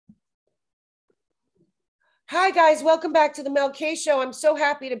Hi, guys. Welcome back to the Mel K Show. I'm so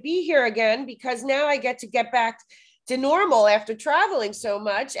happy to be here again because now I get back to normal after traveling so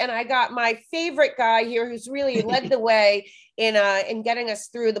much. And I got my favorite guy here who's really led the way in getting us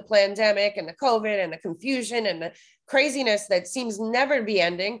through the pandemic and the COVID and the confusion and the craziness that seems never to be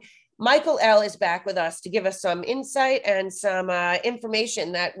ending. Michael L. is back with us to give us some insight and some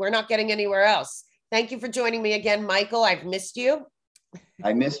information that we're not getting anywhere else. Thank you for joining me again, Michael. I've missed you.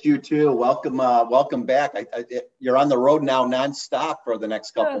 I missed you too. Welcome back. You're on the road now nonstop for the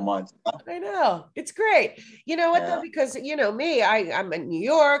next couple months. I know. It's great. You know what, though? Because, you know, me, I'm in New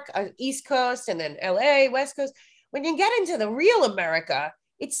York, East Coast, and then LA, West Coast. When you get into the real America,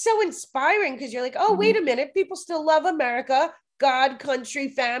 it's so inspiring because you're like, oh, wait a minute. People still love America, God, country,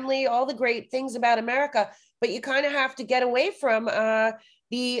 family, all the great things about America. But you kind of have to get away from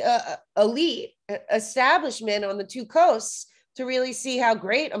the elite establishment on the two coasts to really see how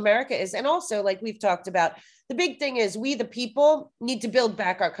great America is. And also, like we've talked about, the big thing is we, the people, need to build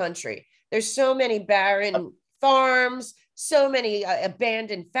back our country. There's so many barren farms, so many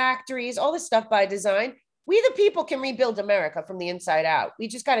abandoned factories, all this stuff by design. We, the people, can rebuild America from the inside out. We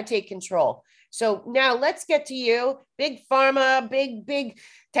just got to take control. So now let's get to you. Big pharma, big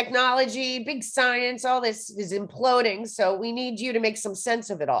technology, big science, all this is imploding. So we need you to make some sense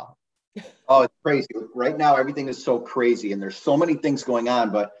of it all. Oh, it's crazy. Right now, everything is so crazy and there's so many things going on,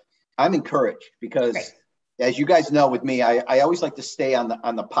 but I'm encouraged because as you guys know with me, I always like to stay on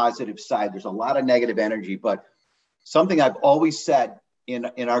the positive side. There's a lot of negative energy, but something I've always said in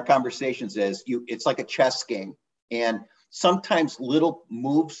our conversations is it's like a chess game. And sometimes little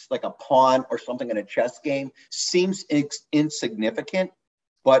moves like a pawn or something in a chess game seems insignificant,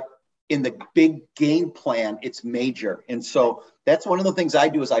 but in the big game plan, it's major. And so that's one of the things I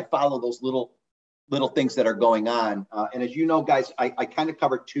do is I follow those little things that are going on. And as you know, guys, I kind of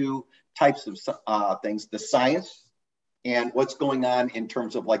cover two types of things, the science and what's going on in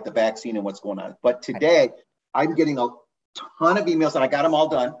terms of like the vaccine and what's going on. But today I'm getting a ton of emails and I got them all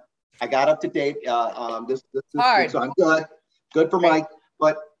done. I got up to date. This so I'm good for Mike,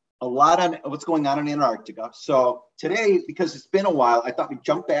 but a lot on what's going on in Antarctica. So today, because it's been a while, I thought we'd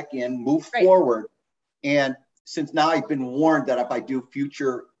jump back in, move forward. And since now I've been warned that if I do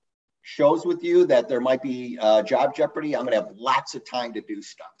future shows with you, that there might be job jeopardy, I'm going to have lots of time to do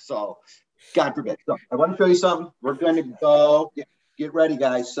stuff. So God forbid. So I want to show you something. We're going to go get ready,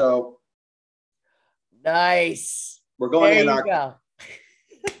 guys. So nice. We're going to Antarctica.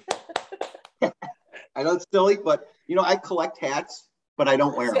 I know it's silly, but you know, I collect hats, but I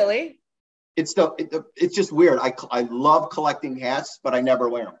don't wear them. Silly. It's just weird. I love collecting hats, but I never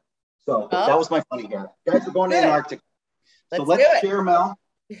wear them. So that was my funny hat. Guys, we're going to Antarctica. So let's share, Mel.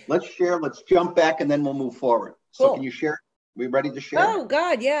 Let's share. Let's jump back, and then we'll move forward. Cool. So can you share? We ready to share? Oh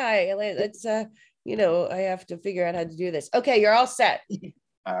God, yeah. Let's you know, I have to figure out how to do this. Okay, you're all set.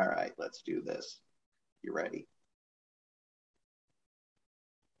 All right, let's do this. You ready?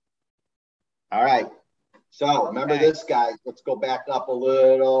 All right. So remember this, guys. Let's go back up a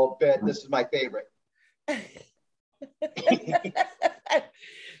little bit. This is my favorite.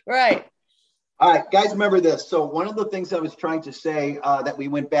 Right. All right, guys, remember this. So one of the things I was trying to say that we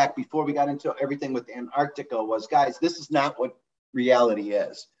went back before we got into everything with Antarctica was, guys, this is not what reality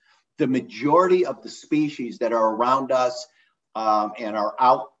is. The majority of the species that are around us and are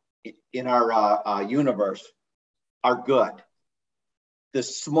out in our universe are good. The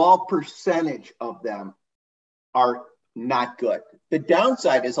small percentage of them are not good. The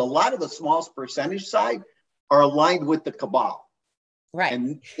downside is a lot of the smallest percentage side are aligned with the cabal. Right.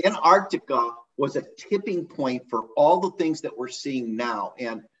 And Antarctica was a tipping point for all the things that we're seeing now.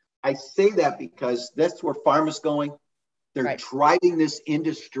 And I say that because that's where Pharma's going. They're driving this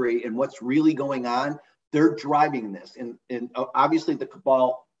industry, and what's really going on, they're driving this. And obviously the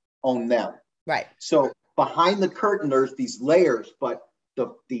cabal own them. Right. So behind the curtain, there's these layers, but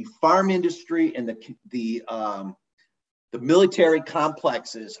the farm industry and the military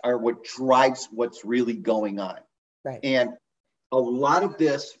complexes are what drives what's really going on. Right. And a lot of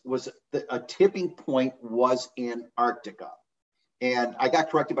this was a tipping point was Antarctica. And I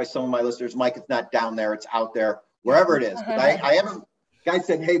got corrected by some of my listeners. Mike, it's not down there, it's out there, wherever it is. But I haven't, guys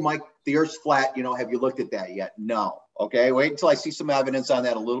said, hey, Mike, the Earth's flat. You know, have you looked at that yet? No. Okay, wait until I see some evidence on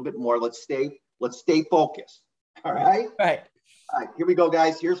that a little bit more. Let's stay focused. All right. Right. All right, here we go,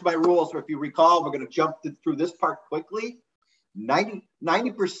 guys. Here's my rules. So if you recall, we're going to jump through this part quickly.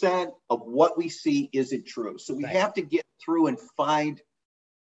 90% of what we see isn't true. So we have to get through and find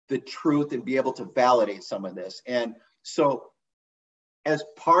the truth and be able to validate some of this. And so as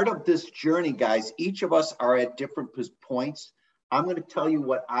part of this journey, guys, each of us are at different points. I'm going to tell you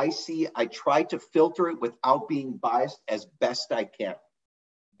what I see. I try to filter it without being biased as best I can.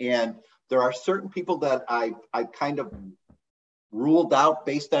 And there are certain people that I kind of ruled out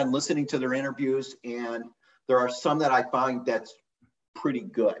based on listening to their interviews. And there are some that I find that's pretty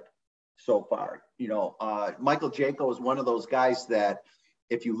good so far. Michael Jaco is one of those guys that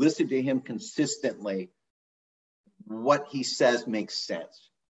if you listen to him consistently, what he says makes sense.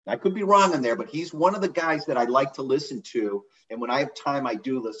 I could be wrong in there, but he's one of the guys that I like to listen to. And when I have time, I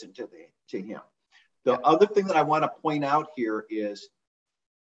do listen to him. The other thing that I want to point out here is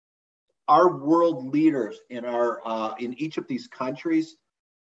our world leaders in each of these countries.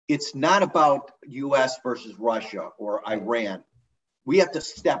 It's not about US versus Russia or Iran. We have to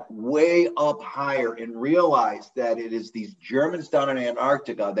step way up higher and realize that it is these Germans down in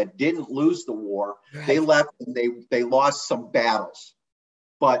Antarctica that didn't lose the war. Right. They left and they lost some battles.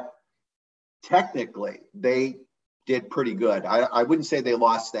 But technically, they did pretty good. I wouldn't say they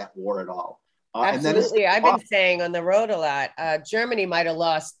lost that war at all. Absolutely. I've been saying on the road a lot, Germany might have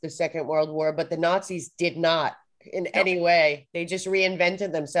lost the Second World War, but the Nazis did not in any way. They just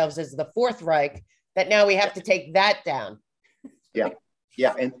reinvented themselves as the Fourth Reich, that now we have to take that down.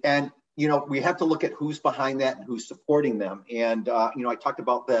 Yeah. And we have to look at who's behind that and who's supporting them. And, I talked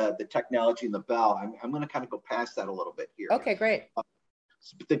about the technology and the bell. I'm going to kind of go past that a little bit here. Okay, great.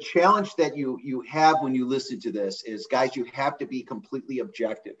 The challenge that you have when you listen to this is, guys, you have to be completely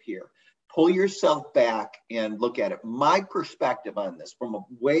objective here. Pull yourself back and look at it. My perspective on this from a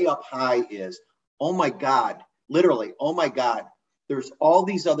way up high is, oh my God, literally, oh my God, there's all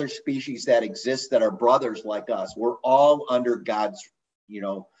these other species that exist that are brothers like us. We're all under God's, I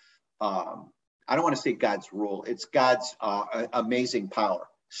don't want to say God's rule. It's God's amazing power.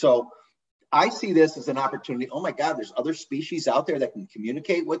 So I see this as an opportunity. Oh my God, there's other species out there that can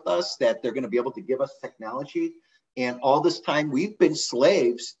communicate with us, that they're going to be able to give us technology. And all this time we've been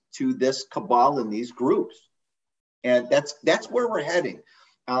slaves to this cabal and these groups. And that's where we're heading.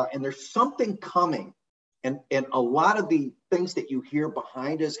 And there's something coming. And a lot of the things that you hear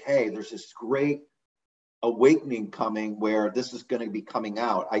behind us, hey, there's this great awakening coming where this is going to be coming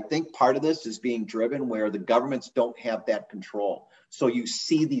out. I think part of this is being driven where the governments don't have that control. So you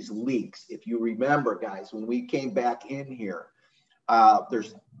see these leaks. If you remember, guys, when we came back in here,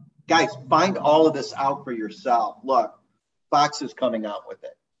 guys, find all of this out for yourself. Look, Fox is coming out with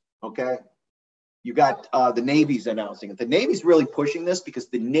it. Okay. You got the Navy's announcing it. The Navy's really pushing this because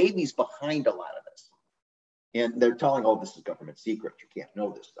the Navy's behind a lot of this. And they're telling, oh, this is government secret. You can't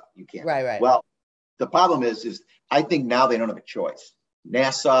know this stuff. You can't. Right. Well, the problem is I think now they don't have a choice.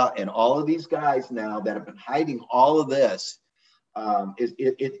 NASA and all of these guys now that have been hiding all of this,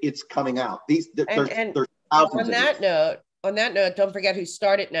 it's coming out. There's thousands on that note, don't forget who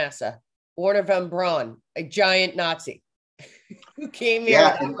started NASA. Werner von Braun, a giant Nazi who came here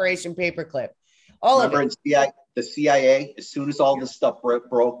with Operation Paperclip. Remember the CIA, as soon as all this stuff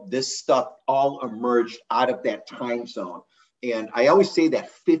broke, this stuff all emerged out of that time zone. And I always say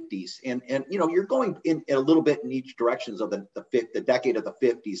that 50s, and you're going in a little bit in each directions of the decade of the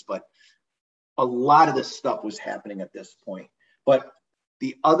 50s, but a lot of this stuff was happening at this point. But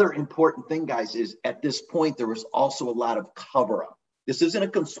the other important thing, guys, is at this point, there was also a lot of cover up. This isn't a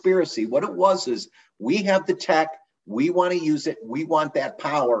conspiracy. What it was is we have the tech, we want to use it, we want that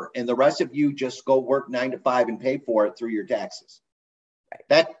power, and the rest of you just go work 9 to 5 and pay for it through your taxes.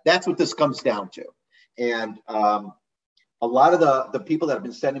 That's what this comes down to. And a lot of the people that have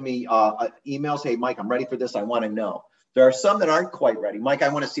been sending me emails, hey, Mike, I'm ready for this. I want to know. There are some that aren't quite ready. Mike, I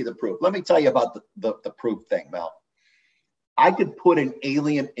want to see the proof. Let me tell you about the proof thing, Mel. I could put an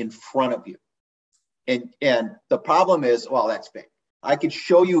alien in front of you. And the problem is, well, that's fake. I could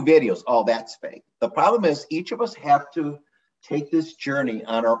show you videos. Oh, that's fake. The problem is each of us have to take this journey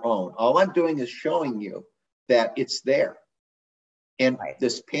on our own. All I'm doing is showing you that it's there. And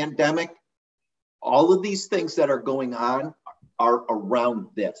this pandemic, all of these things that are going on are around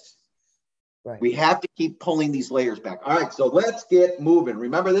this. Right. We have to keep pulling these layers back. All right, so let's get moving.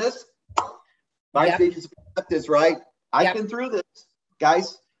 Remember this? My stations got this, right? I've been through this,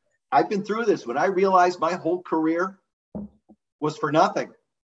 guys. I've been through this. When I realized my whole career was for nothing.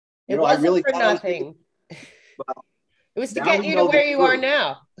 It wasn't for nothing. It was to get you to where you are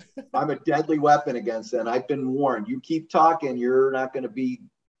now. I'm a deadly weapon against that. I've been warned. You keep talking, you're not going to be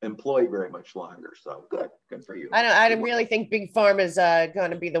employed very much longer. So good for you. I don't really think Big Pharma is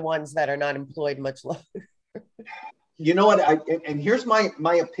going to be the ones that are not employed much longer. You know what? And here's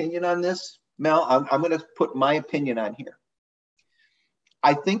my opinion on this, Mel. I'm going to put my opinion on here.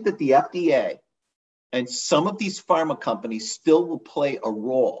 I think that the FDA and some of these pharma companies still will play a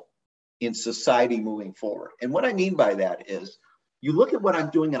role in society moving forward. And what I mean by that is you look at what I'm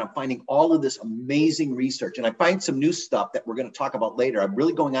doing and I'm finding all of this amazing research, and I find some new stuff that we're going to talk about later. I'm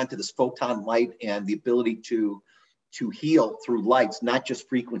really going on to this photon light and the ability to heal through lights, not just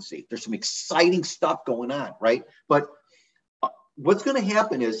frequency. There's some exciting stuff going on, right? But what's going to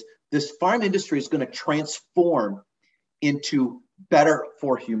happen is this farm industry is going to transform into better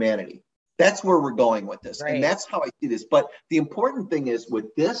for humanity. That's where we're going with this. Right. And that's how I see this. But the important thing is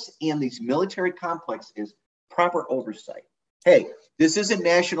with this and these military complexes is proper oversight. Hey, this isn't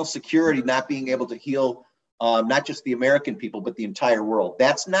national security not being able to heal not just the American people, but the entire world.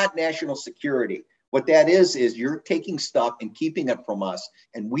 That's not national security. What that is you're taking stuff and keeping it from us.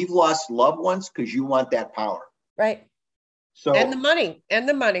 And we've lost loved ones because you want that power. Right. So, and the money. And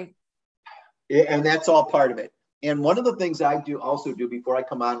that's all part of it. And one of the things I also do before I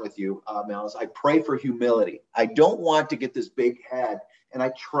come on with you, Mel, is I pray for humility. I don't want to get this big head, and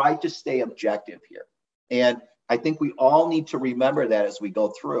I try to stay objective here. And I think we all need to remember that as we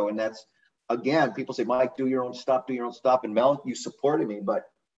go through. And that's, again, people say, Mike, do your own stuff. And Mel, you supported me, but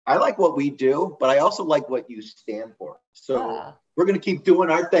I like what we do, but I also like what you stand for. So we're going to keep doing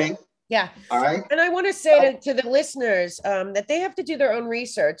our thing. Yeah. All right. And I want to say to the listeners that they have to do their own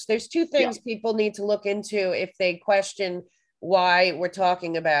research. There's two things people need to look into if they question why we're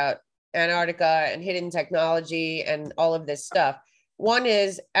talking about Antarctica and hidden technology and all of this stuff. One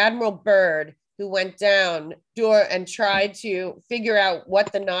is Admiral Byrd, who went down and tried to figure out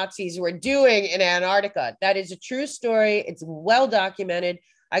what the Nazis were doing in Antarctica. That is a true story. It's well documented.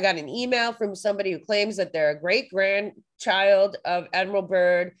 I got an email from somebody who claims that they're a great grandchild of Admiral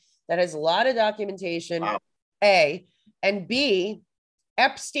Byrd. That has a lot of documentation, wow. A. And B,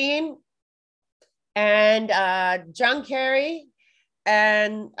 Epstein and John Kerry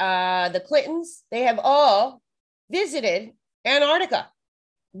and the Clintons, they have all visited Antarctica.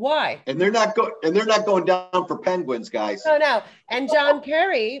 Why? And they're not going down for penguins, guys. No. And John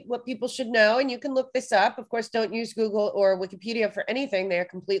Kerry, what people should know, and you can look this up. Of course, don't use Google or Wikipedia for anything. They're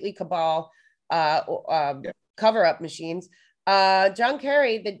completely cabal cover-up machines. John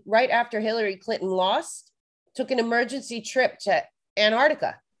Kerry, right after Hillary Clinton lost, took an emergency trip to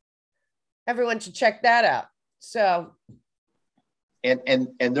Antarctica. Everyone should check that out. So, and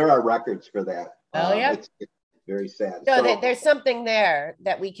there are records for that. Oh yeah, it's very sad. So there's something there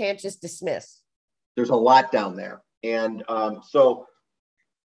that we can't just dismiss. There's a lot down there, and so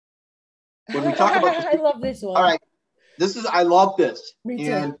when we talk about, I love this one. All right, I love this. Me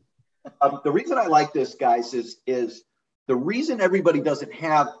too. And the reason I like this, guys, is the reason everybody doesn't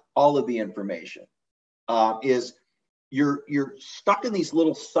have all of the information is you're stuck in these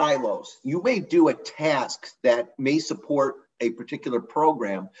little silos. You may do a task that may support a particular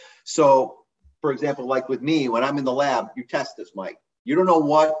program. So, for example, like with me, when I'm in the lab, you test this, Mike. You don't know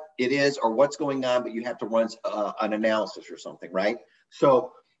what it is or what's going on, but you have to run an analysis or something, right?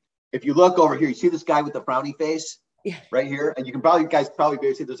 So if you look over here, you see this guy with the frowny face? Yeah. Right here, and you can guys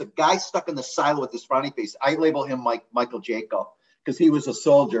probably see there's a guy stuck in the silo with this frowny face. I label him Michael Jaco because he was a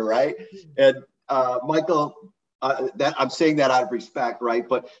soldier, right? And Michael, that I'm saying that out of respect, right?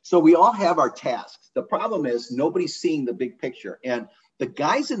 But so we all have our tasks. The problem is nobody's seeing the big picture, and the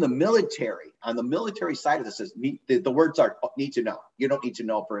guys in the military, on the military side of this, is the words are need to know. You don't need to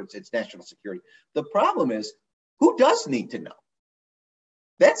know for it's national security. The problem is who does need to know?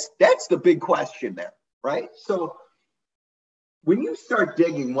 That's the big question there, right? So when you start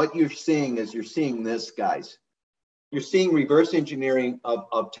digging, what you're seeing this, guys. You're seeing reverse engineering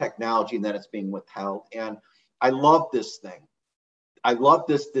of technology and then it's being withheld. And I love this thing. I love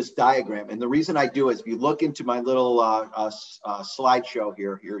this diagram. And the reason I do is if you look into my little slideshow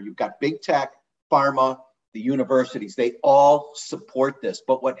here, you've got big tech, pharma, the universities, they all support this.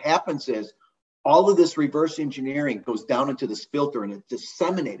 But what happens is all of this reverse engineering goes down into this filter and it's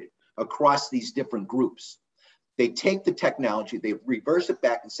disseminated across these different groups. They take the technology, they reverse it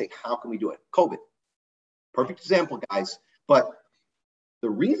back and say, how can we do it? COVID. Perfect example, guys. But the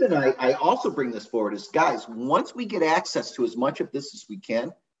reason I also bring this forward is, guys, once we get access to as much of this as we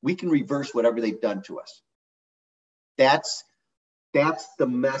can reverse whatever they've done to us. That's the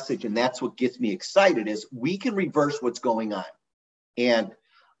message, and that's what gets me excited is we can reverse what's going on. And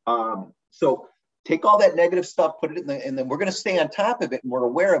so take all that negative stuff, put it and then we're going to stay on top of it and we're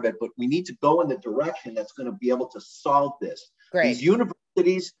aware of it, but we need to go in the direction that's going to be able to solve this. Great. These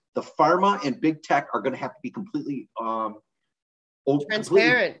universities, the pharma and big tech are going to have to be completely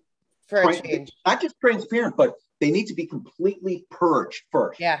transparent for a change. Not just transparent, but they need to be completely purged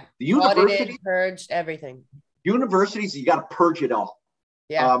first. Yeah. The universities, purged everything. Universities, you got to purge it all.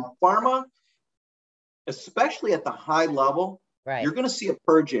 Yeah. Pharma, especially at the high level, right. You're going to see a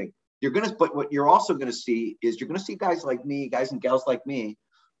purging. but what you're also going to see is you're going to see guys like me, guys and gals like me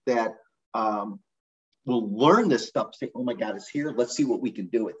that will learn this stuff, say, oh my God, it's here. Let's see what we can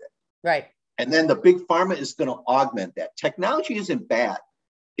do with it. Right. And then the big pharma is going to augment that. Technology isn't bad.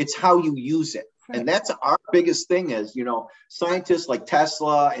 It's how you use it. Right. And that's our biggest thing is, scientists like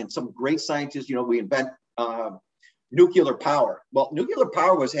Tesla and some great scientists, we invent nuclear power. Well, nuclear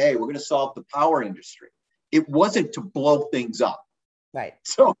power was, hey, we're going to solve the power industry. It wasn't to blow things up. Right.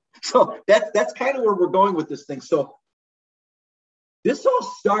 So that's kind of where we're going with this thing. So this all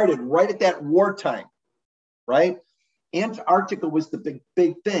started right at that wartime, right? Antarctica was the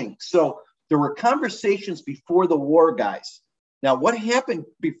big thing. So there were conversations before the war, guys. Now, what happened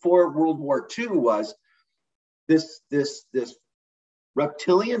before World War II was this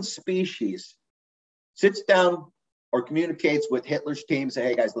reptilian species sits down or communicates with Hitler's team, say,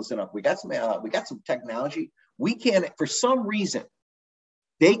 hey guys, listen up. We got some technology. We can, for some reason,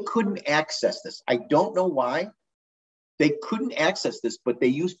 they couldn't access this. I don't know why. They couldn't access this, but they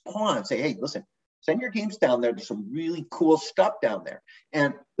used pawns. Say, hey, listen, send your teams down there. There's some really cool stuff down there.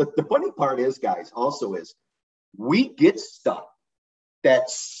 And the funny part is, guys, also is we get stuff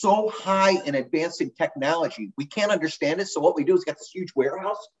that's so high in advancing technology, we can't understand it. So what we do is get this huge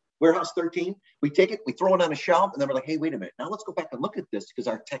warehouse 13. We take it, we throw it on a shelf, and then we're like, hey, wait a minute. Now let's go back and look at this because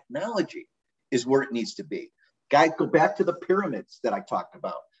our technology is where it needs to be. Guys, go back to the pyramids that I talked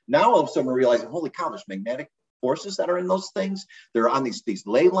about. Now all of a sudden we're realizing, holy cow, there's magnetic forces that are in those things. They're on these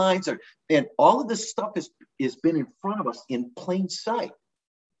ley lines, and all of this stuff has been in front of us in plain sight.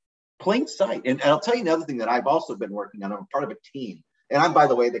 Plain sight. And I'll tell you another thing that I've also been working on. I'm part of a team. And I'm, by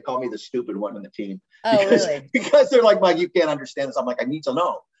the way, they call me the stupid one in the team. Really? Because they're like, Mike, you can't understand this. I'm like, I need to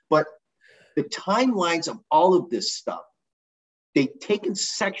know. But the timelines of all of this stuff, they've taken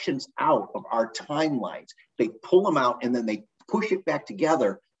sections out of our timelines. They pull them out and then they push it back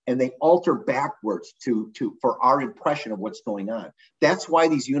together and they alter backwards for our impression of what's going on. That's why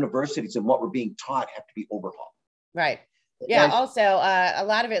these universities and what we're being taught have to be overhauled. Right. Yeah. Also, a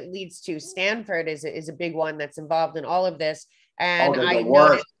lot of it leads to Stanford is a big one that's involved in all of this. And I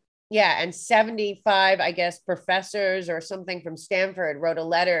noticed, and 75, I guess, professors or something from Stanford wrote a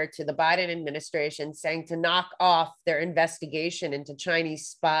letter to the Biden administration saying to knock off their investigation into Chinese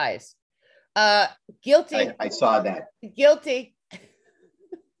spies. Guilty. I saw that. Guilty.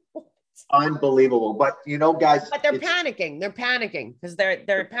 Unbelievable. But guys, but they're panicking. They're panicking because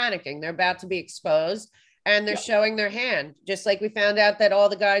they're panicking. They're about to be exposed and they're showing their hand. Just like we found out that all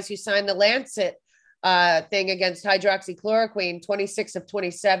the guys who signed the Lancet thing against hydroxychloroquine, 26 of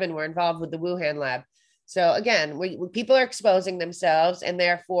 27 were involved with the Wuhan lab. So again, people are exposing themselves and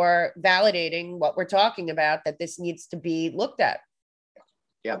therefore validating what we're talking about, that this needs to be looked at.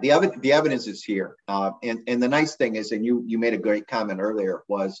 Yeah, the evidence is here. And the nice thing is, and you made a great comment earlier,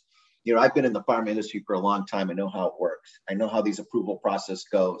 was, I've been in the pharma industry for a long time. I know how it works. I know how these approval process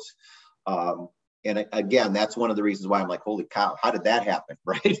goes. And again, that's one of the reasons why I'm like, holy cow, how did that happen?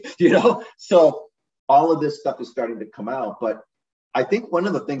 Right. So all of this stuff is starting to come out. But I think one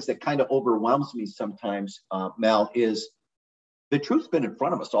of the things that kind of overwhelms me sometimes, Mel, is the truth's been in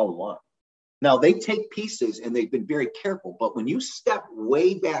front of us all along. Now, they take pieces and they've been very careful. But when you step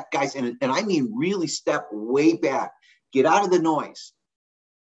way back, guys, and I mean really step way back, get out of the noise,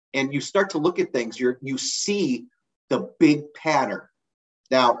 and you start to look at things, you see the big pattern.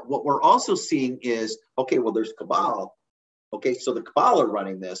 Now, what we're also seeing is, okay, well, there's cabal. Okay, so the cabal are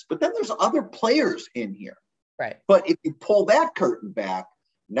running this, but then there's other players in here. Right. But if you pull that curtain back,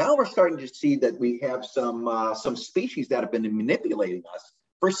 now we're starting to see that we have some species that have been manipulating us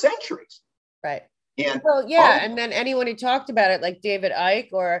for centuries. Right. And and then anyone who talked about it, like David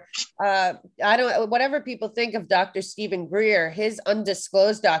Icke or whatever people think of Dr. Stephen Greer, his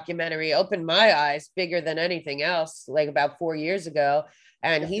undisclosed documentary opened my eyes bigger than anything else, like about 4 years ago.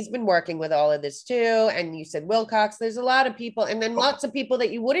 And he's been working with all of this too. And you said Wilcox, there's a lot of people, and then lots of people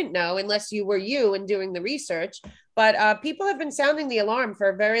that you wouldn't know unless you were you and doing the research. But people have been sounding the alarm for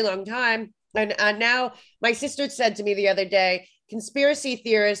a very long time. And now my sister said to me the other day, conspiracy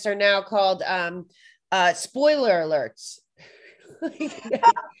theorists are now called spoiler alerts. it's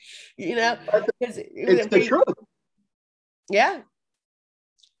the truth. Yeah.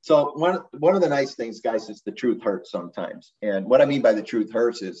 So one of the nice things, guys, is the truth hurts sometimes. And what I mean by the truth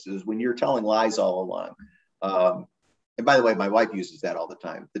hurts is when you're telling lies all along. And by the way, my wife uses that all the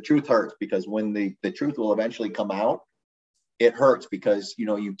time. The truth hurts because when the truth will eventually come out, it hurts because,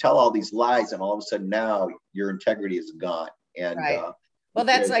 you tell all these lies and all of a sudden now your integrity is gone. And right. Well,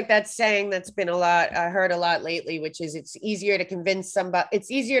 that's like that saying that's been I heard a lot lately, which is it's easier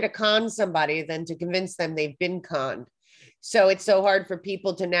to con somebody than to convince them they've been conned. So it's so hard for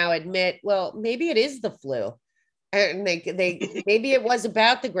people to now admit, well, maybe it is the flu. And they maybe it was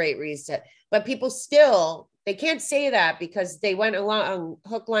about the Great Reset, but people still, they can't say that because they went along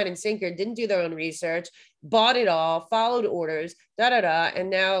hook, line, and sinker, didn't do their own research, bought it all, followed orders, and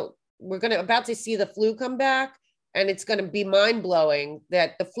now we're about to see the flu come back, and it's going to be mind blowing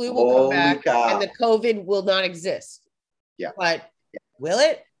that the flu will come back and the COVID will not exist. Yeah, but will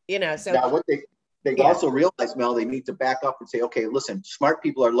it? So now what they also realize, Mel, they need to back up and say, okay, listen, smart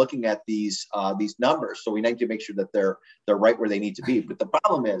people are looking at these numbers, so we need to make sure that they're right where they need to be. But the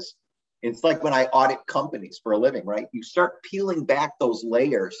problem is, it's like when I audit companies for a living, right? You start peeling back those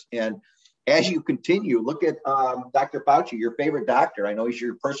layers, and as you continue, look at Dr. Fauci, your favorite doctor. I know he's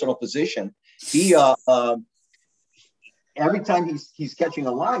your personal physician. He every time he's catching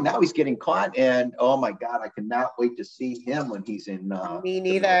a line, now he's getting caught, and oh my God, I cannot wait to see him when he's in. Me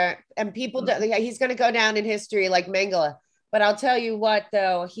neither. And people, he's going to go down in history like Mengele. But I'll tell you what,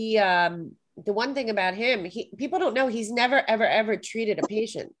 though, he the one thing about him, people don't know he's never ever treated a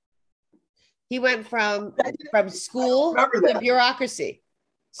patient. He went from school to bureaucracy.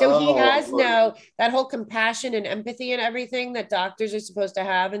 So he has that whole compassion and empathy and everything that doctors are supposed to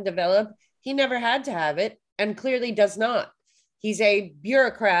have and develop. He never had to have it, and clearly does not. He's a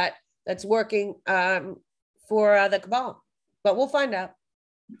bureaucrat that's working for the cabal. But we'll find out.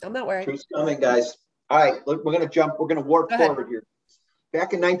 I'm not worried. Truth's coming, guys. All right, look, we're going to warp forward here.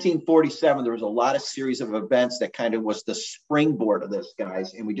 Back in 1947, there was a lot of series of events that kind of was the springboard of this,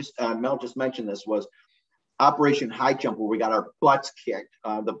 guys. And we just, Mel just mentioned this, was Operation High Jump, where we got our butts kicked.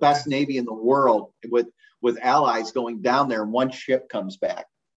 The best Navy in the world with allies going down there, and one ship comes back.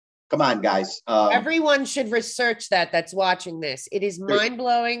 Come on, guys. Everyone should research that's watching this. It is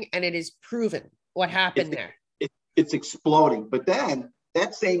mind-blowing, and it is proven what happened there. It's exploding. But then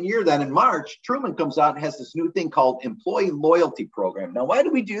that same year, then in March, Truman comes out and has this new thing called Employee Loyalty Program. Now, why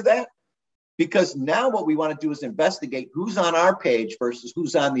do we do that? Because now what we want to do is investigate who's on our page versus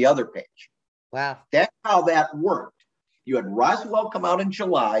who's on the other page. Wow. That's how that worked. You had Roswell come out in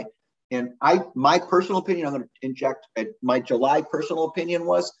July, and my personal opinion, I'm going to inject my July personal opinion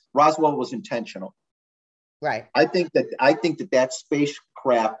was Roswell was intentional. Right. I think that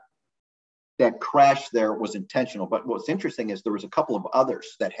spacecraft that crashed there was intentional. But what's interesting is there was a couple of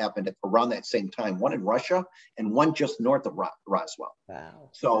others that happened at around that same time, one in Russia and one just north of Roswell. Wow.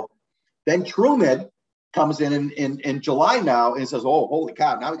 So then Truman comes in July now and says, oh, holy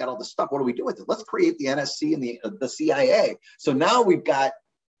cow, now we got all this stuff. What do we do with it? Let's create the NSC and the CIA. So now we've got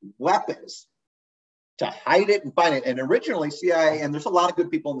weapons to hide it and find it. And originally CIA, and there's a lot of good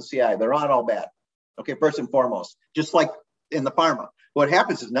people in the CIA, they're not all bad. Okay, first and foremost, just like in the pharma. What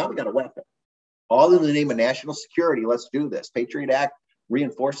happens is now we got a weapon. All in the name of national security, let's do this. Patriot Act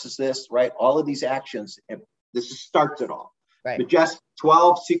reinforces this, right? All of these actions, and this starts it all. Right. But just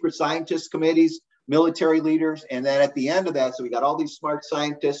 12 secret scientist committees, military leaders, and then at the end of that, so we got all these smart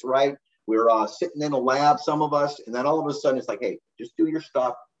scientists, right? We're sitting in a lab, some of us, and then all of a sudden it's like, hey, just do your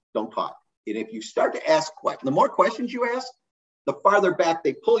stuff, don't talk. And if you start to ask questions, the more questions you ask, the farther back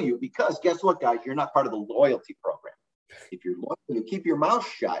they pull you, because guess what, guys? You're not part of the loyalty program. If you're loyal, you keep your mouth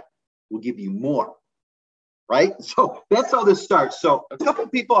shut, we'll give you more, right? So that's how this starts. So a couple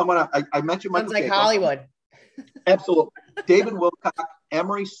of people I mentioned Michael. Sounds like Hollywood. Absolutely. David Wilcock,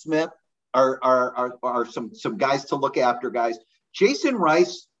 Emery Smith are some guys to look after, guys. Jason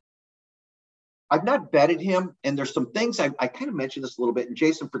Rice, I've not vetted him, and there's some things I kind of mentioned this a little bit. And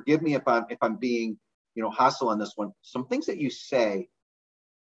Jason, forgive me if I'm being hostile on this one. Some things that you say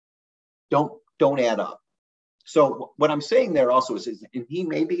don't add up. So what I'm saying there also is, and he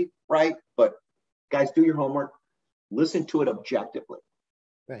may be right, but guys, do your homework, listen to it objectively.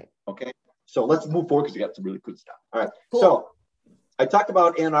 Right. Okay. So let's move forward because we got some really good stuff. All right. Cool. So I talked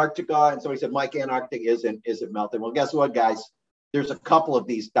about Antarctica, and somebody said, Mike, Antarctica isn't melting. Well, guess what, guys? There's a couple of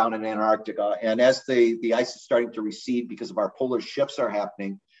these down in Antarctica, and as the ice is starting to recede because of our polar shifts are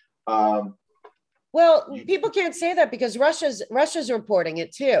happening. Well, people can't say that because Russia's reporting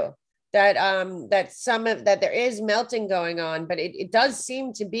it too. That there is melting going on, but it does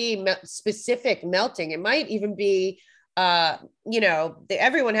seem to be specific melting. It might even be,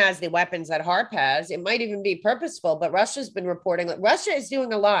 everyone has the weapons that HARP has. It might even be purposeful, but Russia's been reporting that Russia is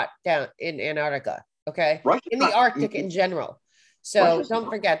doing a lot down in Antarctica. Okay, in the Arctic in general. So don't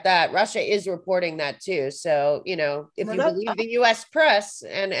forget that Russia is reporting that too. So, if you believe the U.S. press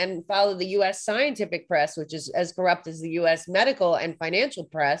and follow the U.S. scientific press, which is as corrupt as the U.S. medical and financial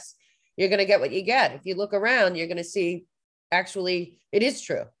press, you're going to get what you get. If you look around, you're going to see actually it is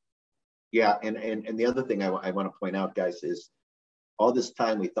true. Yeah. And the other thing I want to point out, guys, is all this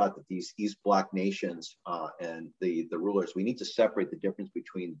time we thought that these East Bloc nations and the rulers, we need to separate the difference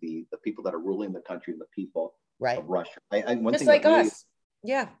between the people that are ruling the country and the people of Russia. One Just thing like that really, us.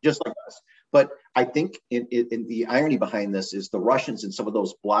 Yeah. Just like us. But I think in the irony behind this is the Russians and some of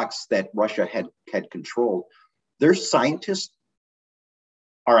those blocs that Russia had controlled, their scientists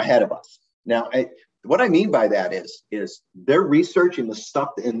are ahead of us. Now, what I mean by that is their research and the stuff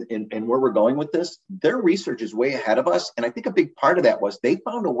and where we're going with this, their research is way ahead of us. And I think a big part of that was they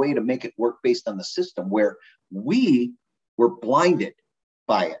found a way to make it work based on the system where we were blinded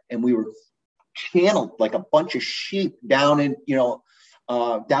by it. And we were channeled like a bunch of sheep down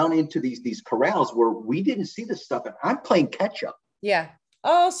down into these corrals where we didn't see this stuff. And I'm playing catch up. Yeah.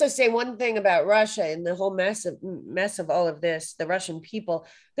 I'll also say one thing about Russia and the whole mess of all of this, the Russian people,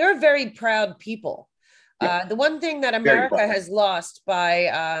 they're a very proud people. Yeah. The one thing that America has lost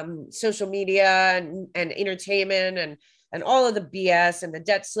by social media and entertainment and all of the BS and the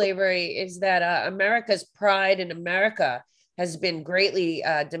debt slavery is that America's pride in America has been greatly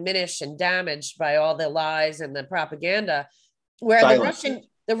diminished and damaged by all the lies and the propaganda. Where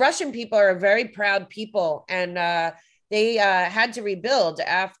the Russian people are a very proud people, and they had to rebuild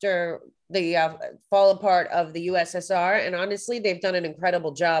after the fall apart of the USSR. And honestly, they've done an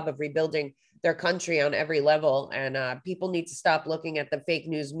incredible job of rebuilding their country on every level. And people need to stop looking at the fake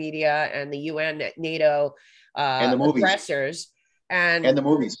news media and the UN, NATO, and the movies. Oppressors and the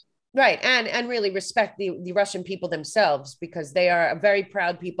movies. Right. And really respect the Russian people themselves, because they are a very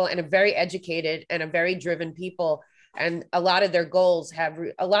proud people and a very educated and a very driven people. And a lot of their goals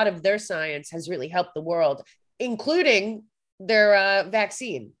a lot of their science has really helped the world, including their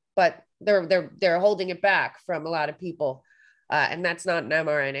vaccine, but they're holding it back from a lot of people. And that's not an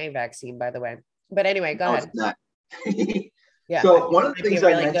mRNA vaccine, by the way. But anyway, go ahead. It's not. Yeah. So one of the things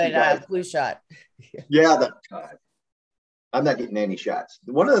really I mentioned, good flu shot. Yeah, I'm not getting any shots.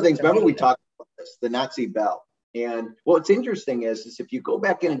 One of the things, remember we talked about this, the Nazi bell. And what's interesting is if you go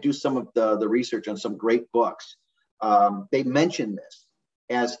back in and do some of the research on some great books, they mention this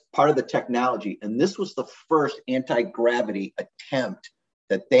as part of the technology. And this was the first anti-gravity attempt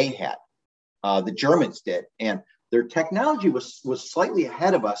that they had. The Germans did. And their technology was slightly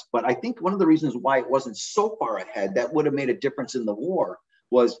ahead of us. But I think one of the reasons why it wasn't so far ahead that would have made a difference in the war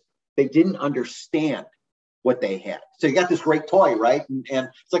was they didn't understand what they had. So you got this great toy, right? And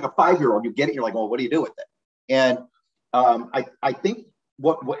it's like a 5-year-old. You get it. You're like, well, what do you do with it? And I think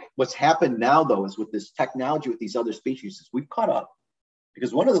what's happened now, though, is with this technology with these other species, is we've caught up.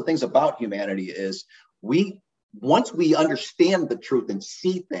 Because one of the things about humanity is once we understand the truth and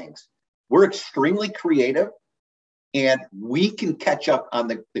see things, we're extremely creative, and we can catch up on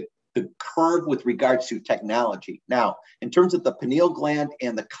the curve with regards to technology. Now, in terms of the pineal gland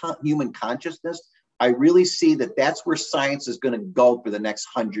and the human consciousness, I really see that that's where science is going to go for the next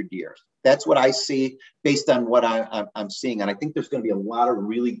 100 years. That's what I see based on what I'm seeing. And I think there's going to be a lot of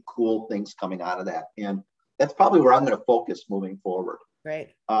really cool things coming out of that. And that's probably where I'm going to focus moving forward.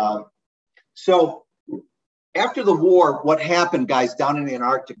 Right. So after the war, what happened, guys, down in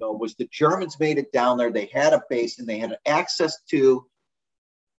Antarctica was the Germans made it down there. They had a base and they had access to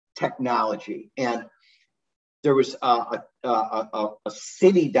technology. And there was a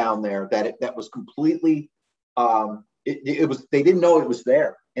city down there that was completely, they didn't know it was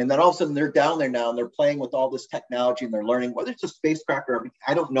there. And then all of a sudden they're down there now and they're playing with all this technology and they're learning whether it's a spacecraft or everything.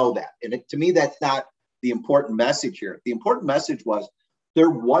 I don't know that. And to me, that's not the important message here. The important message was there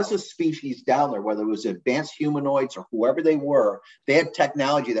was a species down there, whether it was advanced humanoids or whoever they were, they had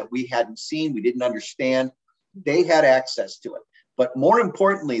technology that we hadn't seen, we didn't understand. They had access to it. But more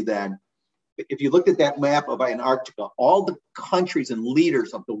importantly then, if you looked at that map of Antarctica, all the countries and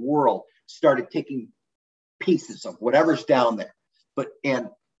leaders of the world started taking pieces of whatever's down there. And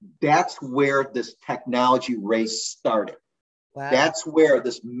that's where this technology race started. Wow. That's where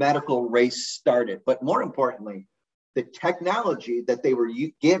this medical race started. But more importantly, the technology that they were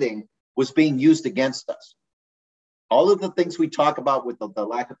getting was being used against us. All of the things we talk about with the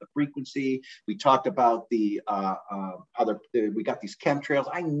lack of the frequency, we talked about we got these chemtrails.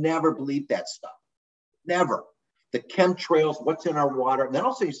 I never believed that stuff. Never. The chemtrails, what's in our water. And then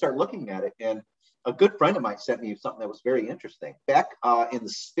also you start looking at it. And a good friend of mine sent me something that was very interesting. Back in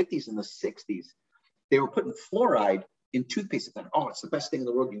the 50s and the 60s, they were putting fluoride in toothpaste. And oh, it's the best thing in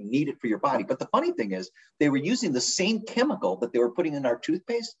the world. You need it for your body. But the funny thing is they were using the same chemical that they were putting in our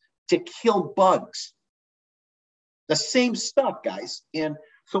toothpaste to kill bugs. The same stuff, guys. And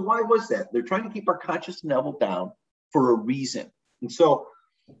so why was that? They're trying to keep our conscious level down for a reason. And so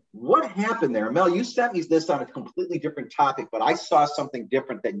what happened there? Mel, you sent me this on a completely different topic, but I saw something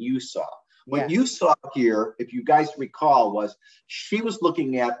different than you saw. What Yeah. you saw here, if you guys recall, was she was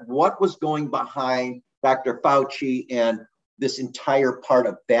looking at what was going behind Dr. Fauci and this entire part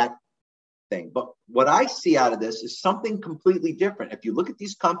of that thing. But what I see out of this is something completely different. If you look at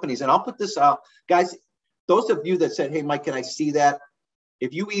these companies, and I'll put this out, guys, those of you that said, hey, Mike, can I see that?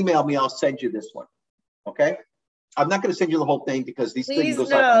 If you email me, I'll send you this one. Okay. I'm not going to send you the whole thing because these things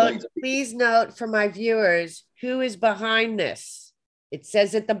goes out to millions of people. Please note for my viewers, who is behind this? It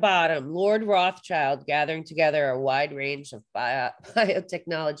says at the bottom, Lord Rothschild gathering together a wide range of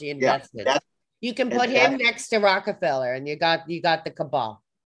biotechnology investments. You can put him next to Rockefeller and you got the cabal.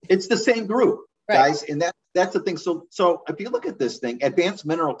 It's the same group, guys. And that's the thing. So if you look at this thing, Advanced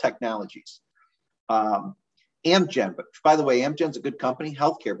Mineral Technologies, Amgen, but by the way, Amgen's a good company,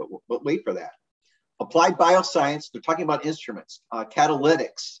 healthcare, but wait for that. Applied Bioscience, they're talking about instruments,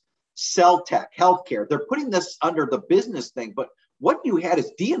 catalytics, cell tech, healthcare. They're putting this under the business thing, but what you had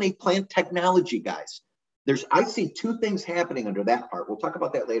is DNA plant technology, guys. I see two things happening under that part. We'll talk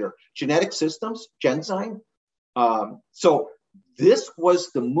about that later. Genetic systems, Genzyme. So this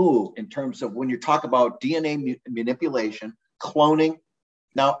was the move in terms of when you talk about DNA manipulation, cloning.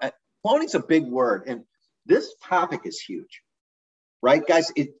 Now, cloning is a big word, and this topic is huge, right,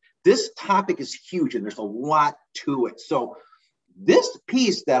 guys? This topic is huge, and there's a lot to it. So this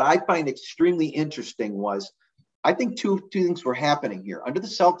piece that I find extremely interesting was, I think two things were happening here. Under the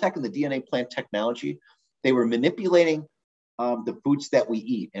cell tech and the DNA plant technology, they were manipulating the foods that we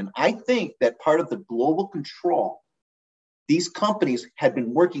eat. And I think that part of the global control, these companies had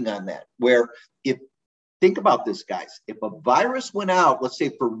been working on that, where think about this, guys, if a virus went out, let's say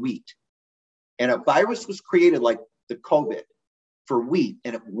for wheat, and a virus was created like the COVID for wheat,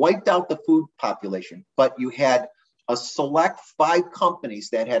 and it wiped out the food population, but you had a select 5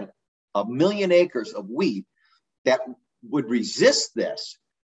 companies that had 1 million acres of wheat that would resist this,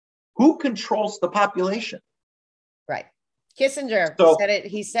 who controls the population? Right. Kissinger said it.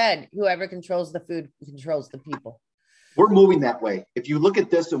 He said, whoever controls the food controls the people. We're moving that way. If you look at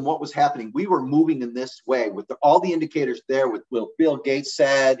this and what was happening, we were moving in this way with all the indicators there with what Bill Gates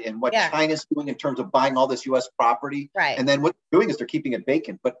said and what China's doing in terms of buying all this U.S. property. Right. And then what they're doing is they're keeping it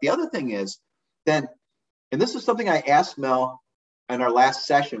vacant. But the other thing is then, and this is something I asked Mel in our last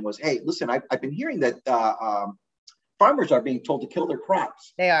session was, hey, listen, I've been hearing that farmers are being told to kill their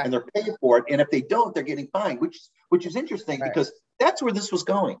crops. They are. And they're paying for it. And if they don't, they're getting fined, which is interesting because that's where this was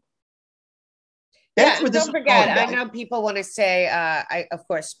going. Don't forget, I know people want to say, of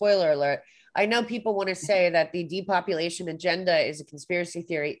course, spoiler alert, I know people want to say that the depopulation agenda is a conspiracy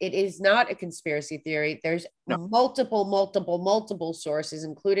theory. It is not a conspiracy theory. There's multiple sources,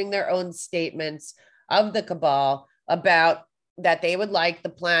 including their own statements of the cabal about that they would like the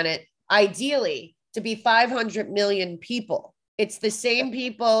planet, ideally, to be 500 million people. It's the same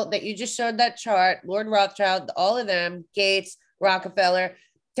people that you just showed that chart, Lord Rothschild, all of them, Gates, Rockefeller,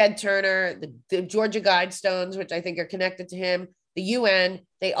 Ted Turner, the Georgia Guidestones, which I think are connected to him, the UN,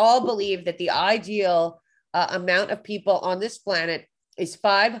 they all believe that the ideal amount of people on this planet is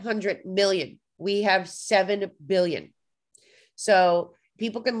 500 million. We have 7 billion. So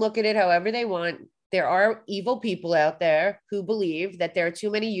people can look at it however they want. There are evil people out there who believe that there are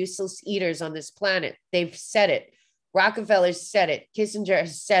too many useless eaters on this planet. They've said it. Rockefeller's said it. Kissinger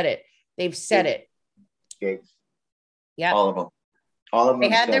has said it. They've said it. Gates. Yeah. All of them. They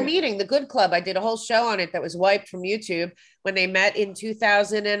had their meeting, the Good Club. I did a whole show on it that was wiped from YouTube when they met in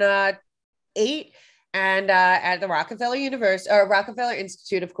 2008 and at the Rockefeller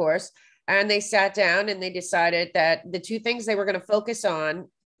Institute, of course. And they sat down and they decided that the two things they were going to focus on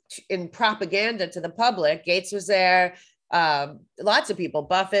in propaganda to the public, Gates was there, lots of people,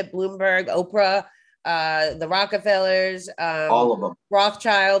 Buffett, Bloomberg, Oprah, the Rockefellers, all of them,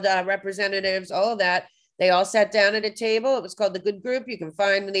 Rothschild representatives, all of that. They all sat down at a table. It was called the Good Group. You can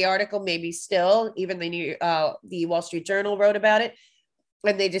find the article, maybe still, even the Wall Street Journal wrote about it.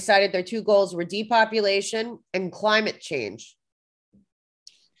 And they decided their two goals were depopulation and climate change,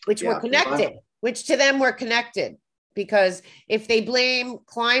 which were connected, which to them were connected. Because if they blame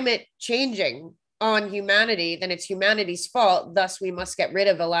climate changing on humanity, then it's humanity's fault. Thus, we must get rid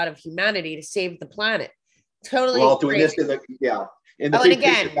of a lot of humanity to save the planet. Totally. Well, doing this in the, and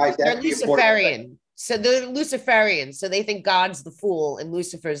again, they're Luciferian. So they're Luciferians. So they think God's the fool and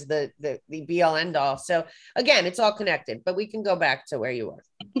Lucifer's the be all end all. So again, it's all connected, but we can go back to where you were.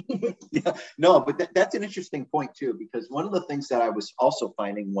 No, but that's an interesting point too, because one of the things that I was also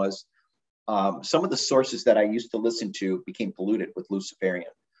finding was some of the sources that I used to listen to became polluted with Luciferian.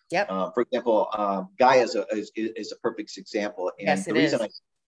 Yep. For example, Gaia is a perfect example. And yes, the reason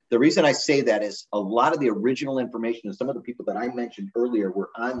The reason I say that is a lot of the original information and some of the people that I mentioned earlier were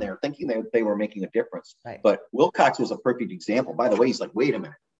on there thinking that they were making a difference. Right. But Wilcox was a perfect example. By the way, he's like, wait a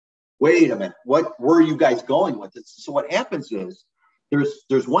minute, where are you guys going with this? So what happens is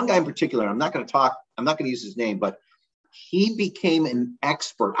there's one guy in particular, I'm not going to use his name, but he became an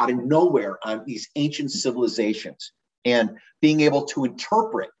expert out of nowhere on these ancient civilizations and being able to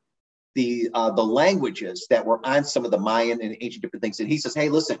interpret the languages that were on some of the Mayan and ancient different things. And he says, hey,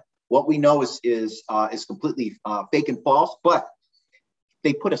 listen, what we know is completely fake and false, but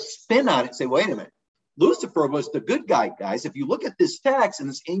they put a spin on it and say, wait a minute, Lucifer was the good guy, guys. If you look at this text and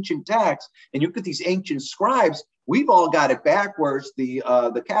this ancient text and you look at these ancient scribes, we've all got it backwards. The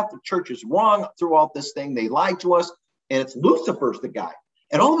Catholic Church is wrong throughout this thing. They lied to us, and it's Lucifer's the guy.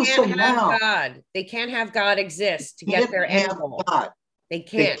 And all of a sudden now, God. They can't have God exist to get their end goal. They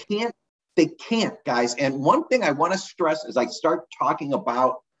can't. They can't, guys. And one thing I want to stress as I start talking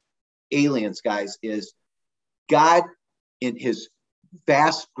about aliens, guys, is God in his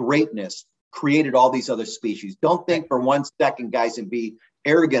vast greatness created all these other species. Don't think for 1 second, guys, and be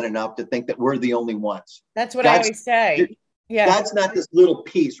arrogant enough to think that we're the only ones. That's what I always say. Yeah. God's not this little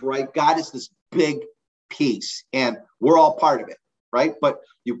piece, right? God is this big piece, and we're all part of it, right? But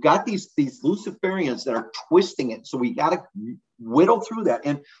you've got these Luciferians that are twisting it. So we got to whittle through that.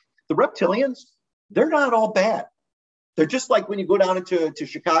 And the reptilians, they're not all bad. They're just like when you go down into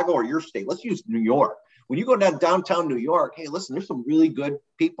Chicago or your state. Let's use New York. When you go down downtown New York, hey, listen, there's some really good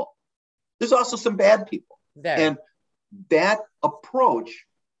people. There's also some bad people. There. And that approach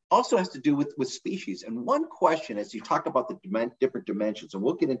also has to do with species. And one question, as you talk about the different dimensions, and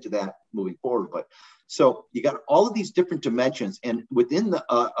we'll get into that moving forward. But so you got all of these different dimensions, and within the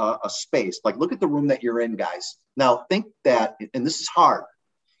a space, like look at the room that you're in, guys. Now think that, and this is hard.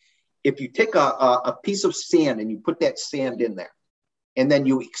 If you take a piece of sand and you put that sand in there, and then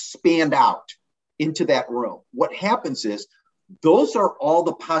you expand out into that room, what happens is those are all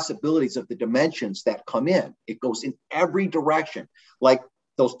the possibilities of the dimensions that come in. It goes in every direction, like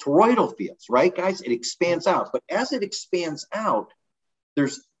those toroidal fields, right, guys? It expands out. But as it expands out,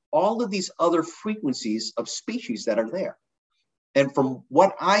 there's all of these other frequencies of species that are there. And from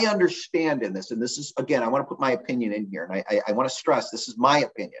what I understand in this, and this is, again, I want to put my opinion in here, and I want to stress, this is my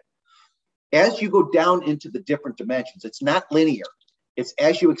opinion. As you go down into the different dimensions, it's not linear. It's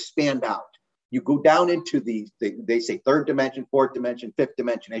as you expand out. You go down into they say third dimension, fourth dimension, fifth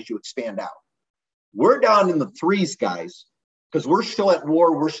dimension as you expand out. We're down in the threes, guys, because we're still at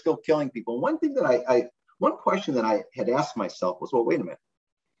war. We're still killing people. One thing that one question that I had asked myself was, well, wait a minute.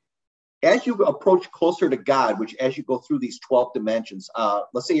 As you approach closer to God, which as you go through these 12 dimensions,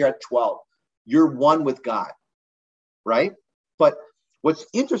 let's say you're at 12, you're one with God, right? But what's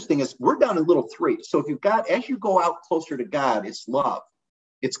interesting is we're down in little three. So if you've got, as you go out closer to God, it's love,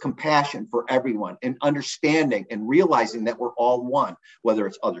 it's compassion for everyone, and understanding and realizing that we're all one, whether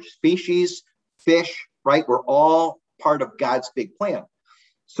it's other species, fish, right? We're all part of God's big plan.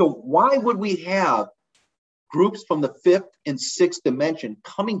 So why would we have groups from the fifth and sixth dimension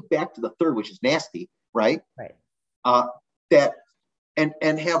coming back to the third, which is nasty, right? Right. That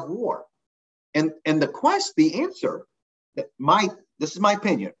and have war. And the answer, this is my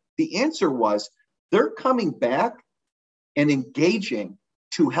opinion. The answer was they're coming back and engaging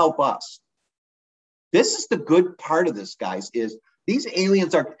to help us. This is the good part of this, guys, is these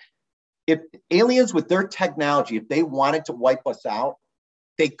aliens are, if aliens with their technology, if they wanted to wipe us out,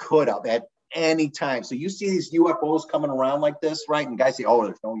 they could have at any time. So you see these UFOs coming around like this, right? And guys say, oh,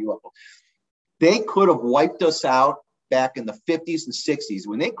 there's no UFO. They could have wiped us out back in the 50s and 60s.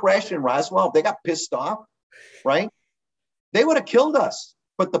 When they crashed in Roswell, if they got pissed off, right? They would have killed us.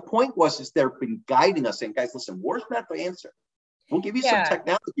 But the point was, is they've been guiding us saying, guys, listen, war's not the answer. We'll give you some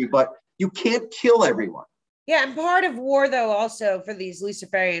technology, but you can't kill everyone. Yeah, and part of war, though, also for these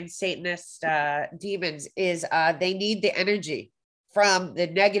Luciferian Satanist demons is they need the energy from the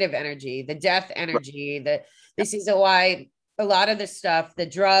negative energy, the death energy. This is why a lot of the stuff, the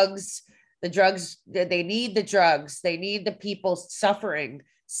drugs, they need the drugs. They need the people suffering.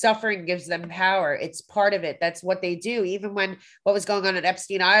 Suffering gives them power. It's part of it. That's what they do. Even when what was going on at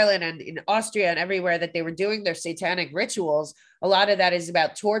Epstein Island and in Austria and everywhere that they were doing their satanic rituals, a lot of that is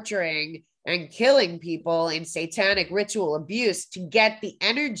about torturing and killing people in satanic ritual abuse to get the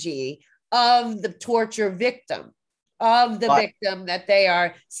energy of the torture victim, of the victim that they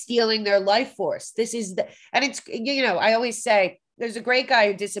are stealing their life force. This is and it's, I always say there's a great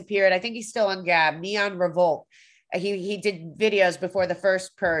guy who disappeared. I think he's still on Gab, Neon Revolt. He did videos before the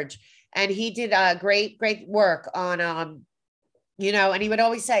first purge, and he did great work on, and he would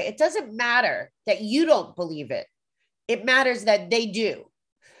always say, it doesn't matter that you don't believe it. It matters that they do.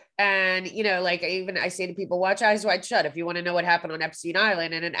 And, like I say to people, watch Eyes Wide Shut if you want to know what happened on Epstein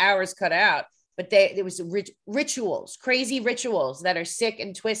Island, and an hour's cut out. But there was rituals, crazy rituals that are sick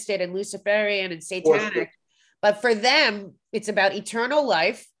and twisted and Luciferian and satanic. But for them, it's about eternal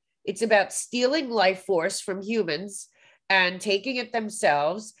life. It's about stealing life force from humans and taking it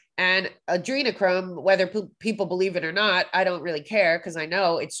themselves. And adrenochrome, whether people believe it or not, I don't really care because I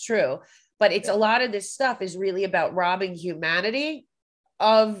know it's true. But it's a lot of this stuff is really about robbing humanity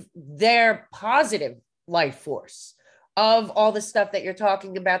of their positive life force, of all the stuff that you're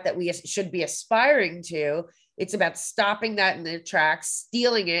talking about that we should be aspiring to. It's about stopping that in their tracks,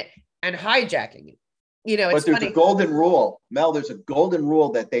 stealing it, and hijacking it. But there's a golden rule, Mel. There's a golden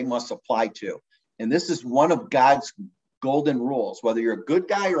rule that they must apply to, and this is one of God's golden rules. Whether you're a good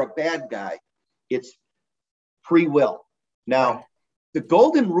guy or a bad guy, it's free will. Now, the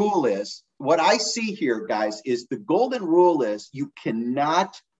golden rule is what I see here, guys. Is the golden rule is you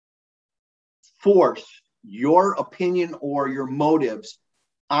cannot force your opinion or your motives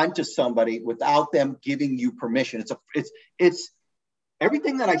onto somebody without them giving you permission. It's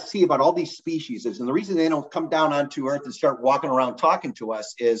everything that I see about all these species is, and the reason they don't come down onto Earth and start walking around talking to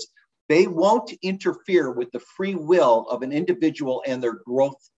us is they won't interfere with the free will of an individual and their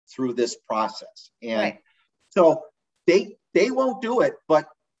growth through this process. And so they won't do it. But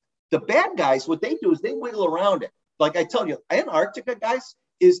the bad guys, what they do is they wiggle around it. Like I tell you, Antarctica, guys,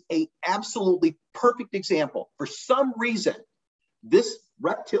 is a absolutely perfect example. For some reason, this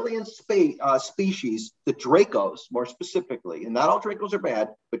reptilian species, the Dracos, more specifically, and not all Dracos are bad,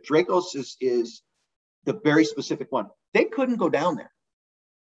 but Dracos is the very specific one. They couldn't go down there,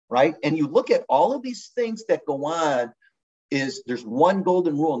 right? And you look at all of these things that go on, is there's one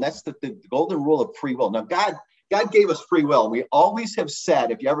golden rule, and that's the golden rule of free will. Now, God gave us free will. We always have said,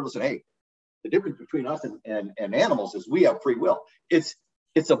 if you ever listen, hey, the difference between us and animals is we have free will. It's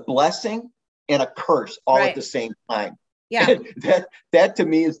a blessing and a curse all at the same time. Yeah. And that to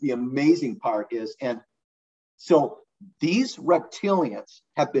me is the amazing part is, and so these reptilians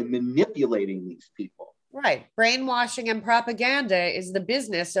have been manipulating these people. Right. Brainwashing and propaganda is the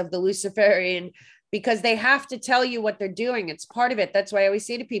business of the Luciferian, because they have to tell you what they're doing. It's part of it. That's why I always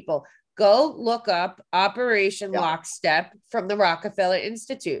say to people, go look up Operation Lockstep from the Rockefeller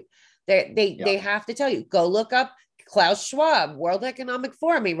Institute. They have to tell you, go look up Klaus Schwab, World Economic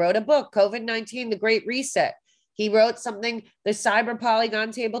Forum. He wrote a book, COVID-19, The Great Reset. He wrote something, The Cyber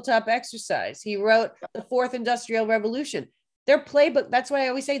Polygon Tabletop Exercise. He wrote The Fourth Industrial Revolution. Their playbook, that's why I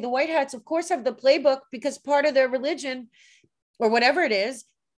always say the white hats, of course, have the playbook, because part of their religion or whatever it is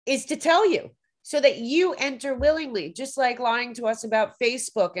to tell you so that you enter willingly, just like lying to us about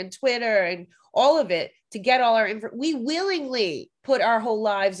Facebook and Twitter and all of it to get all our info. We willingly put our whole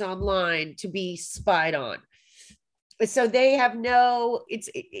lives online to be spied on. So they have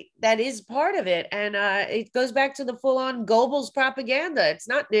that is part of it. And it goes back to the full-on Goebbels propaganda. It's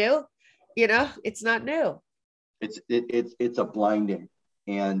not new, it's not new. It's a blinding.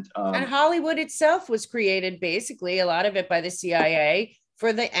 And Hollywood itself was created, basically, a lot of it by the CIA,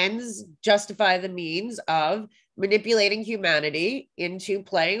 for the ends justify the means of manipulating humanity into